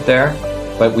scholarship there,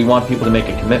 but we want people to make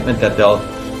a commitment that they'll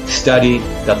study,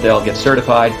 that they'll get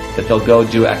certified, that they'll go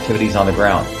do activities on the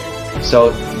ground.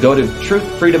 So go to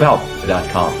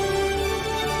truthfreedomhelp.com.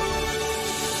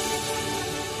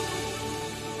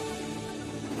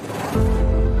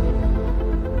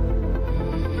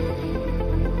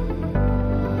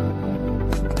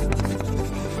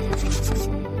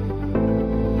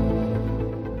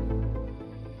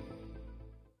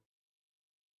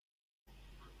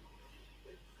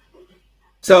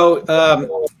 So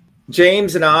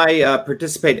James and I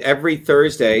participate every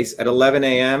Thursdays at 11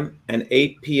 a.m. and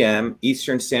 8 p.m.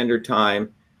 Eastern Standard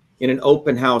Time in an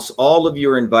open house. All of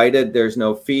you are invited. There's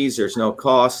no fees. There's no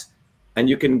costs. And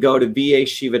you can go to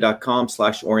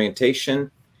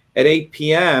vashiva.com/orientation. At 8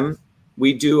 p.m.,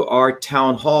 we do our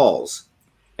town halls.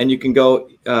 And you can go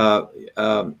to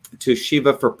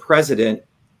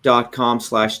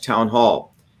shivaforpresident.com/town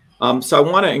hall. So I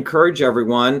want to encourage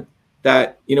everyone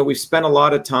that, you know, we've spent a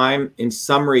lot of time in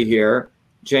summary here.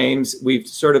 James, we've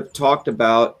sort of talked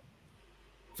about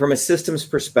from a systems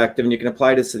perspective, and you can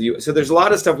apply this to the US. So there's a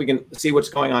lot of stuff we can see what's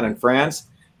going on in France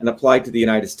and apply to the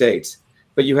United States.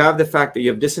 But you have the fact that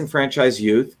you have disenfranchised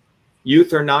youth.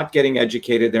 Youth are not getting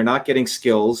educated. They're not getting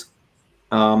skills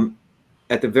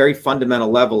at the very fundamental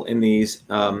level in these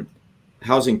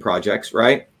housing projects,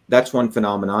 right? That's one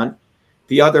phenomenon.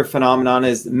 The other phenomenon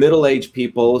is middle-aged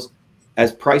people.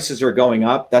 As prices are going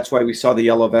up, that's why we saw the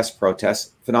yellow vest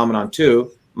protest phenomenon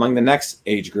too among the next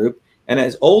age group. And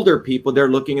as older people, they're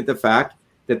looking at the fact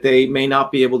that they may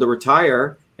not be able to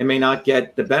retire and may not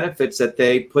get the benefits that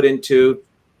they put into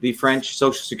the French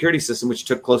social security system, which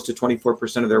took close to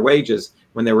 24% of their wages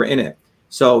when they were in it.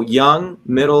 So young,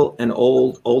 middle, and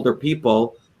older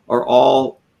people are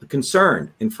all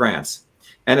concerned in France.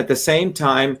 And at the same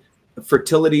time,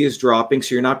 fertility is dropping,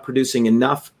 so you're not producing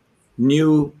enough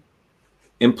new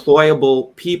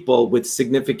employable people with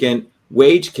significant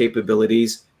wage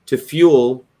capabilities to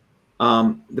fuel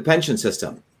the pension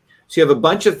system. So you have a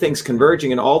bunch of things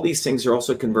converging, and all these things are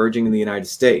also converging in the United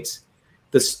States.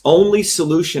 The only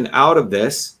solution out of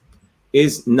this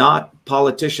is not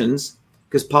politicians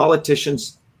because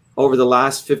politicians over the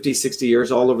last 50, 60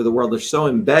 years all over the world are so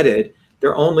embedded,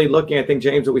 they're only looking, I think,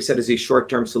 James, what we said is these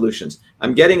short-term solutions.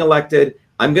 I'm getting elected.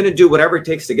 I'm going to do whatever it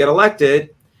takes to get elected.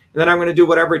 And then I'm going to do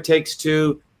whatever it takes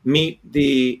to meet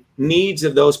the needs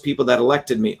of those people that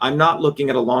elected me. I'm not looking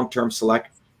at a long-term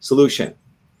solution.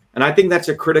 And I think that's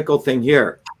a critical thing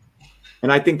here.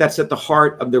 And I think that's at the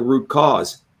heart of the root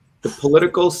cause. The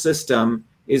political system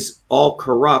is all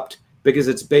corrupt because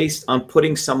it's based on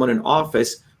putting someone in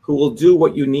office who will do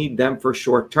what you need them for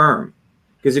short term.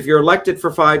 Because if you're elected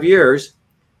for 5 years,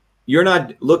 you're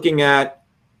not looking at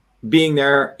being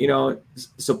there,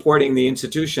 supporting the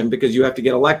institution because you have to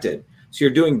get elected. So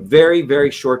you're doing very,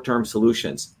 very short-term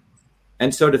solutions.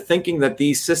 And so to thinking that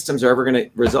these systems are ever going to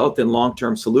result in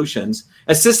long-term solutions,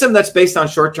 a system that's based on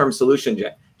short-term solution,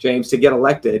 James, to get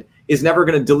elected is never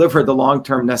going to deliver the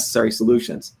long-term necessary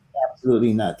solutions.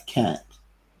 Absolutely not. Can't.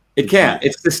 It can't.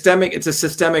 It's systemic. It's a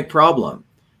systemic problem.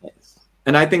 Yes.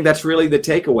 And I think that's really the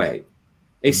takeaway.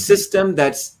 A system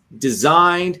that's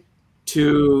designed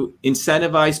to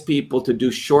incentivize people to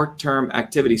do short-term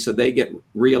activity so they get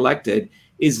reelected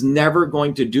is never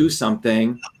going to do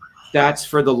something that's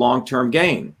for the long-term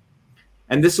gain.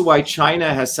 And this is why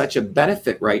China has such a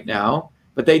benefit right now,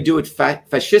 but they do it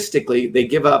fascistically. They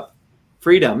give up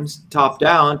freedoms top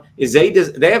down. They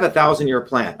have a 1,000-year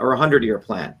plan or 100-year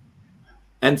plan.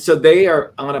 And so they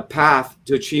are on a path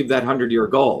to achieve that 100-year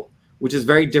goal, which is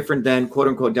very different than quote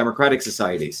unquote democratic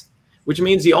societies, which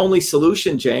means the only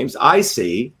solution, James, I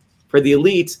see for the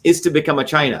elites is to become a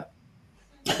China.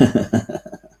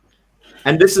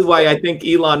 And this is why I think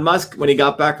Elon Musk, when he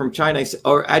got back from China,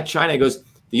 or at China, he goes,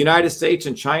 the United States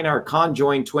and China are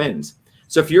conjoined twins.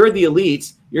 So if you're the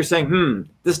elites, you're saying,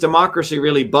 this democracy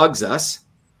really bugs us.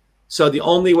 So the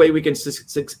only way we can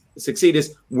succeed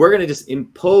is we're going to just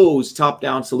impose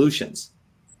top-down solutions.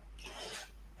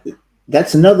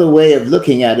 That's another way of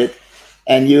looking at it.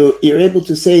 And you're able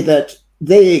to say that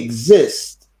they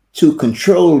exist to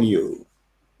control you.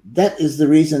 That is the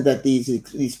reason that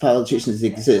these politicians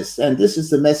exist. And this is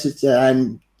the message that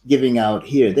I'm giving out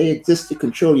here. They exist to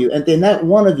control you. And they're not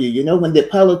one of you. When they're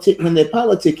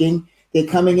politicking, they're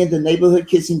coming in the neighborhood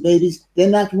kissing babies. They're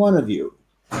not one of you.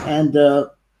 And,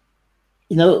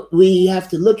 we have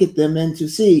to look at them and to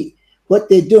see what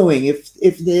they're doing,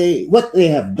 what they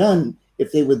have done,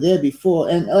 if they were there before,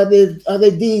 and are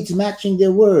their deeds matching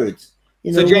their words?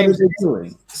 So James, what are they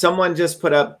doing? Someone just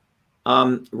put up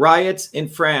riots in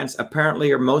France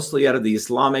apparently are mostly out of the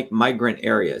Islamic migrant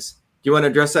areas. Do you want to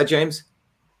address that, James?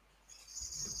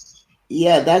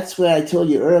 Yeah, that's where I told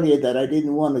you earlier that I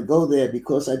didn't want to go there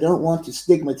because I don't want to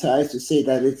stigmatize to say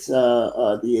that it's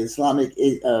the Islamic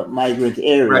migrant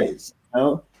areas.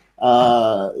 Right.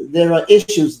 There are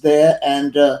issues there,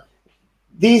 and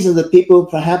these are the people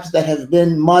perhaps that have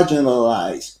been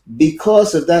marginalized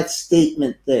because of that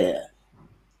statement there.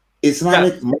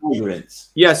 Islamic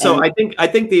migrants. Yeah, so I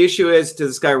think the issue is to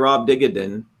this guy Rob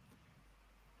Diggeton,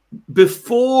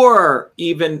 before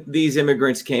even these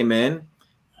immigrants came in,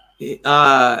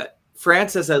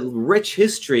 France has a rich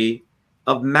history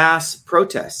of mass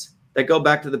protests that go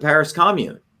back to the Paris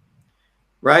Commune,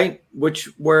 right? Which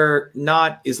were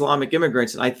not Islamic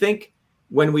immigrants. And I think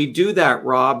when we do that,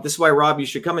 Rob, this is why, Rob, you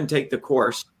should come and take the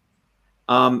course.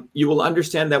 You will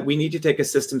understand that we need to take a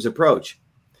systems approach.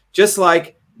 Just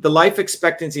like the life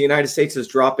expectancy in the United States is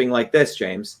dropping like this,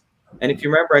 James. And if you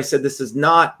remember, I said this is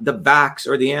not the vax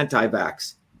or the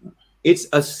anti-vax. It's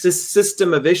a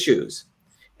system of issues.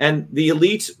 And the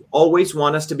elites always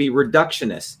want us to be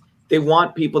reductionists. They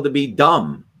want people to be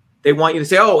dumb. They want you to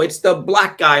say, oh, it's the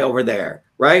black guy over there,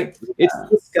 right? It's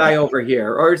this guy over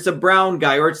here, or it's a brown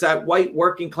guy, or it's that white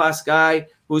working class guy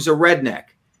who's a redneck.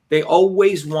 They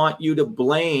always want you to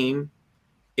blame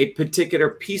a particular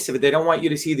piece of it. They don't want you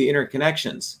to see the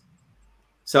interconnections.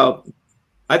 So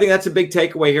I think that's a big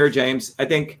takeaway here, James. I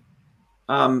think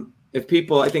if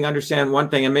people, understand one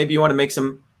thing, and maybe you want to make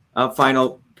some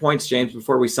final points, James,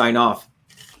 before we sign off.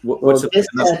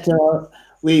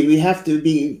 We have to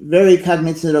be very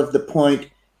cognizant of the point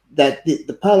that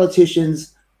the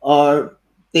politicians are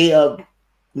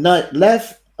not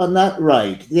left or not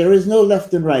right. There is no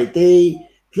left and right. They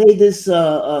play this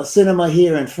cinema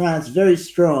here in France very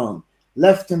strong,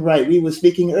 left and right. We were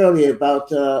speaking earlier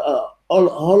about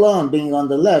Hollande being on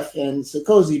the left and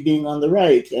Sarkozy being on the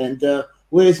right. And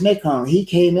where's Macron? He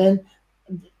came in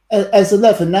as a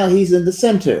left, and now he's in the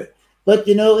center. But,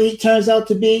 he turns out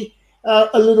to be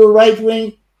a little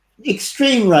right-wing,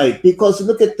 extreme right, because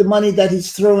look at the money that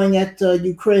he's throwing at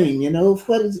Ukraine.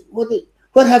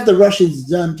 What have the Russians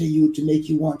done to you to make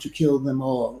you want to kill them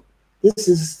all? This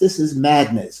is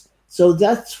madness. So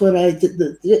that's what I did.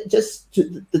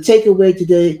 The takeaway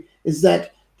today is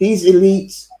that these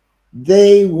elites,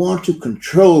 they want to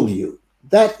control you.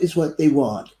 That is what they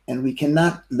want. And we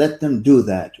cannot let them do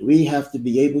that. We have to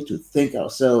be able to think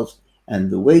ourselves.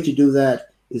 And the way to do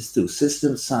that is through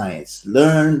system science.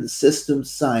 Learn the system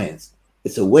science.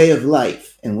 It's a way of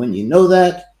life. And when you know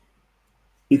that,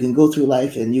 you can go through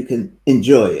life and you can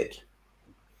enjoy it.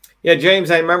 Yeah,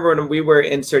 James, I remember when we were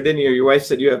in Sardinia, your wife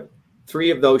said you have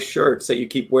 3 of those shirts that you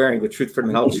keep wearing, the Truth,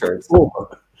 Freedom, and Health shirts.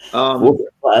 4,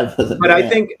 5 of them. But I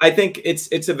think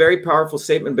it's a very powerful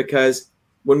statement, because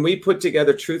when we put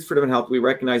together Truth, Freedom, and Health, we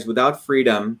recognize without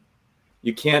freedom,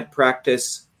 you can't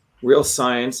practice real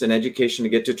science and education to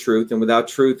get to truth. And without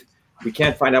truth, we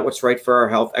can't find out what's right for our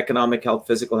health, economic health,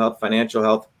 physical health, financial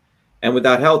health. And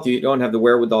without health, you don't have the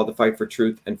wherewithal to fight for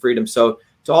truth and freedom. So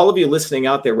to all of you listening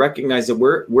out there, recognize that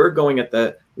we're going at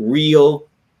the real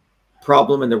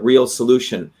problem and the real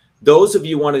solution. Those of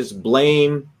you want to just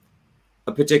blame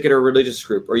a particular religious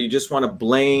group, or you just want to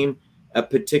blame a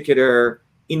particular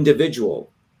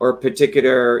individual, or a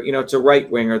particular, it's a right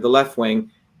wing or the left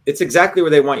wing, it's exactly where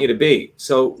they want you to be.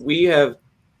 So we have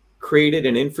created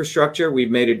an infrastructure. We've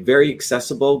made it very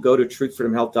accessible. Go to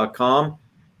truthfreedomhealth.com,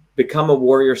 become a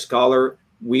warrior scholar.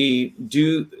 We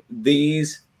do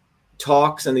these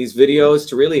talks and these videos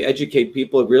to really educate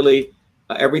people. Really,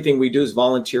 everything we do is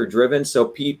volunteer driven.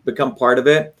 So become part of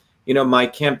it. My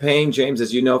campaign, James,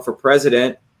 as you know, for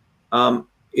president,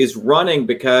 is running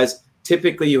because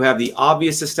typically you have the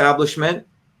obvious establishment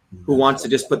who wants to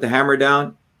just put the hammer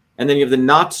down. And then you have the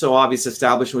not so obvious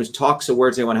establishment, which talks the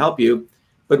words they want to help you.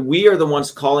 But we are the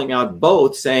ones calling out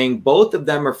both, saying both of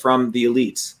them are from the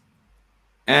elites.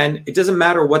 And it doesn't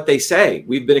matter what they say.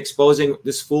 We've been exposing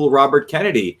this fool, Robert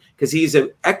Kennedy, because he's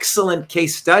an excellent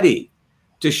case study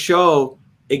to show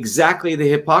exactly the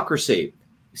hypocrisy.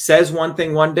 Says one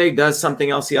thing one day, does something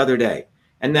else the other day.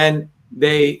 And then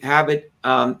they have it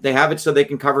so they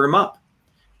can cover him up.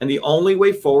 And the only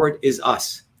way forward is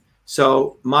us.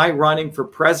 So my running for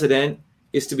president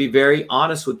is to be very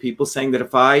honest with people, saying that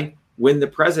if I win the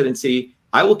presidency,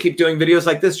 I will keep doing videos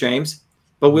like this, James,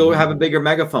 but we'll have a bigger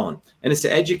megaphone. And it's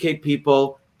to educate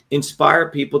people, inspire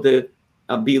people to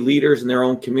be leaders in their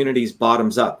own communities,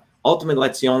 bottoms up. Ultimately,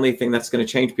 that's the only thing that's going to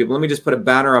change people. Let me just put a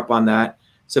banner up on that.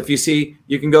 So if you see,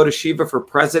 you can go to Shiva for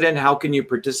President. How can you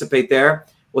participate there?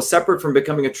 Well, separate from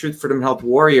becoming a Truth, Freedom, and Health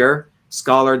warrior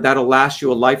scholar, that'll last you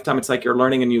a lifetime. It's like you're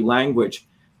learning a new language.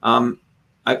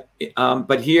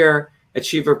 But here at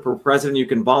Shiva for President, you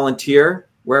can volunteer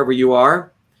wherever you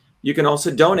are. You can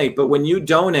also donate. But when you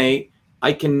donate,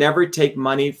 I can never take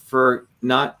money for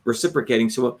not reciprocating.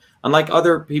 So unlike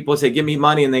other people say, give me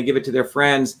money, and they give it to their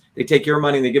friends, they take your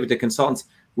money and they give it to consultants.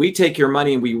 We take your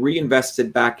money and we reinvest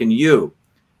it back in you.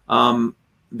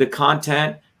 The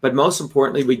content, but most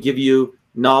importantly, we give you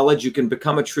knowledge. You can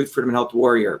become a Truth, Freedom, and Health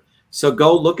warrior. So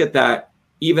go look at that.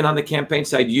 Even on the campaign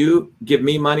side, you give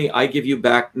me money, I give you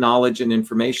back knowledge and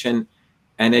information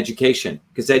and education,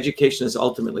 because education is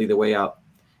ultimately the way out.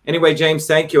 Anyway, James,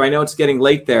 thank you. I know it's getting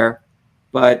late there,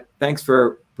 but thanks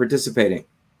for participating.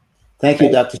 Thank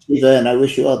you, Dr. Shiva, and I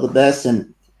wish you all the best,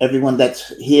 and everyone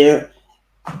that's here.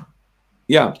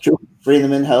 Yeah. Truth,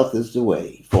 freedom, and health is the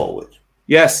way forward.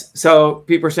 Yes. So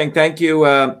people are saying thank you.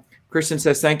 Christian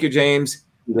says, thank you, James.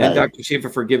 Right. And Dr. Shiva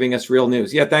for giving us real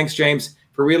news. Yeah, thanks, James,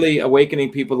 for really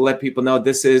awakening people to let people know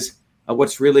this is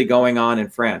what's really going on in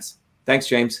France. Thanks,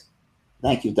 James.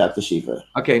 Thank you, Dr. Shiva.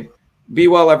 Okay. Be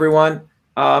well, everyone.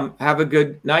 Have a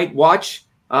good night. Watch.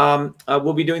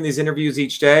 We'll be doing these interviews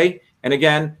each day. And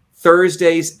again,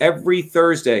 every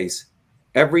Thursdays,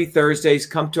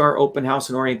 come to our open house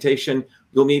and orientation.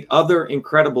 You'll meet other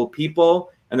incredible people.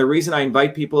 And the reason I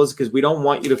invite people is because we don't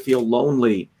want you to feel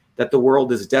lonely, that the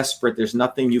world is desperate. There's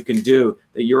nothing you can do,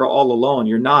 that you're all alone.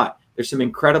 You're not. There's some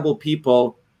incredible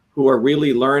people who are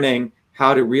really learning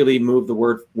how to really move the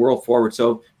world forward.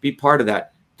 So be part of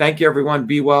that. Thank you, everyone.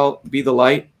 Be well. Be the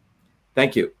light.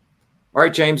 Thank you. All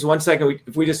right, James, 1 second.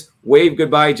 If we just wave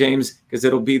goodbye, James, because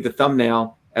it'll be the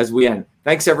thumbnail as we end.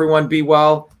 Thanks, everyone. Be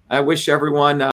well. I wish everyone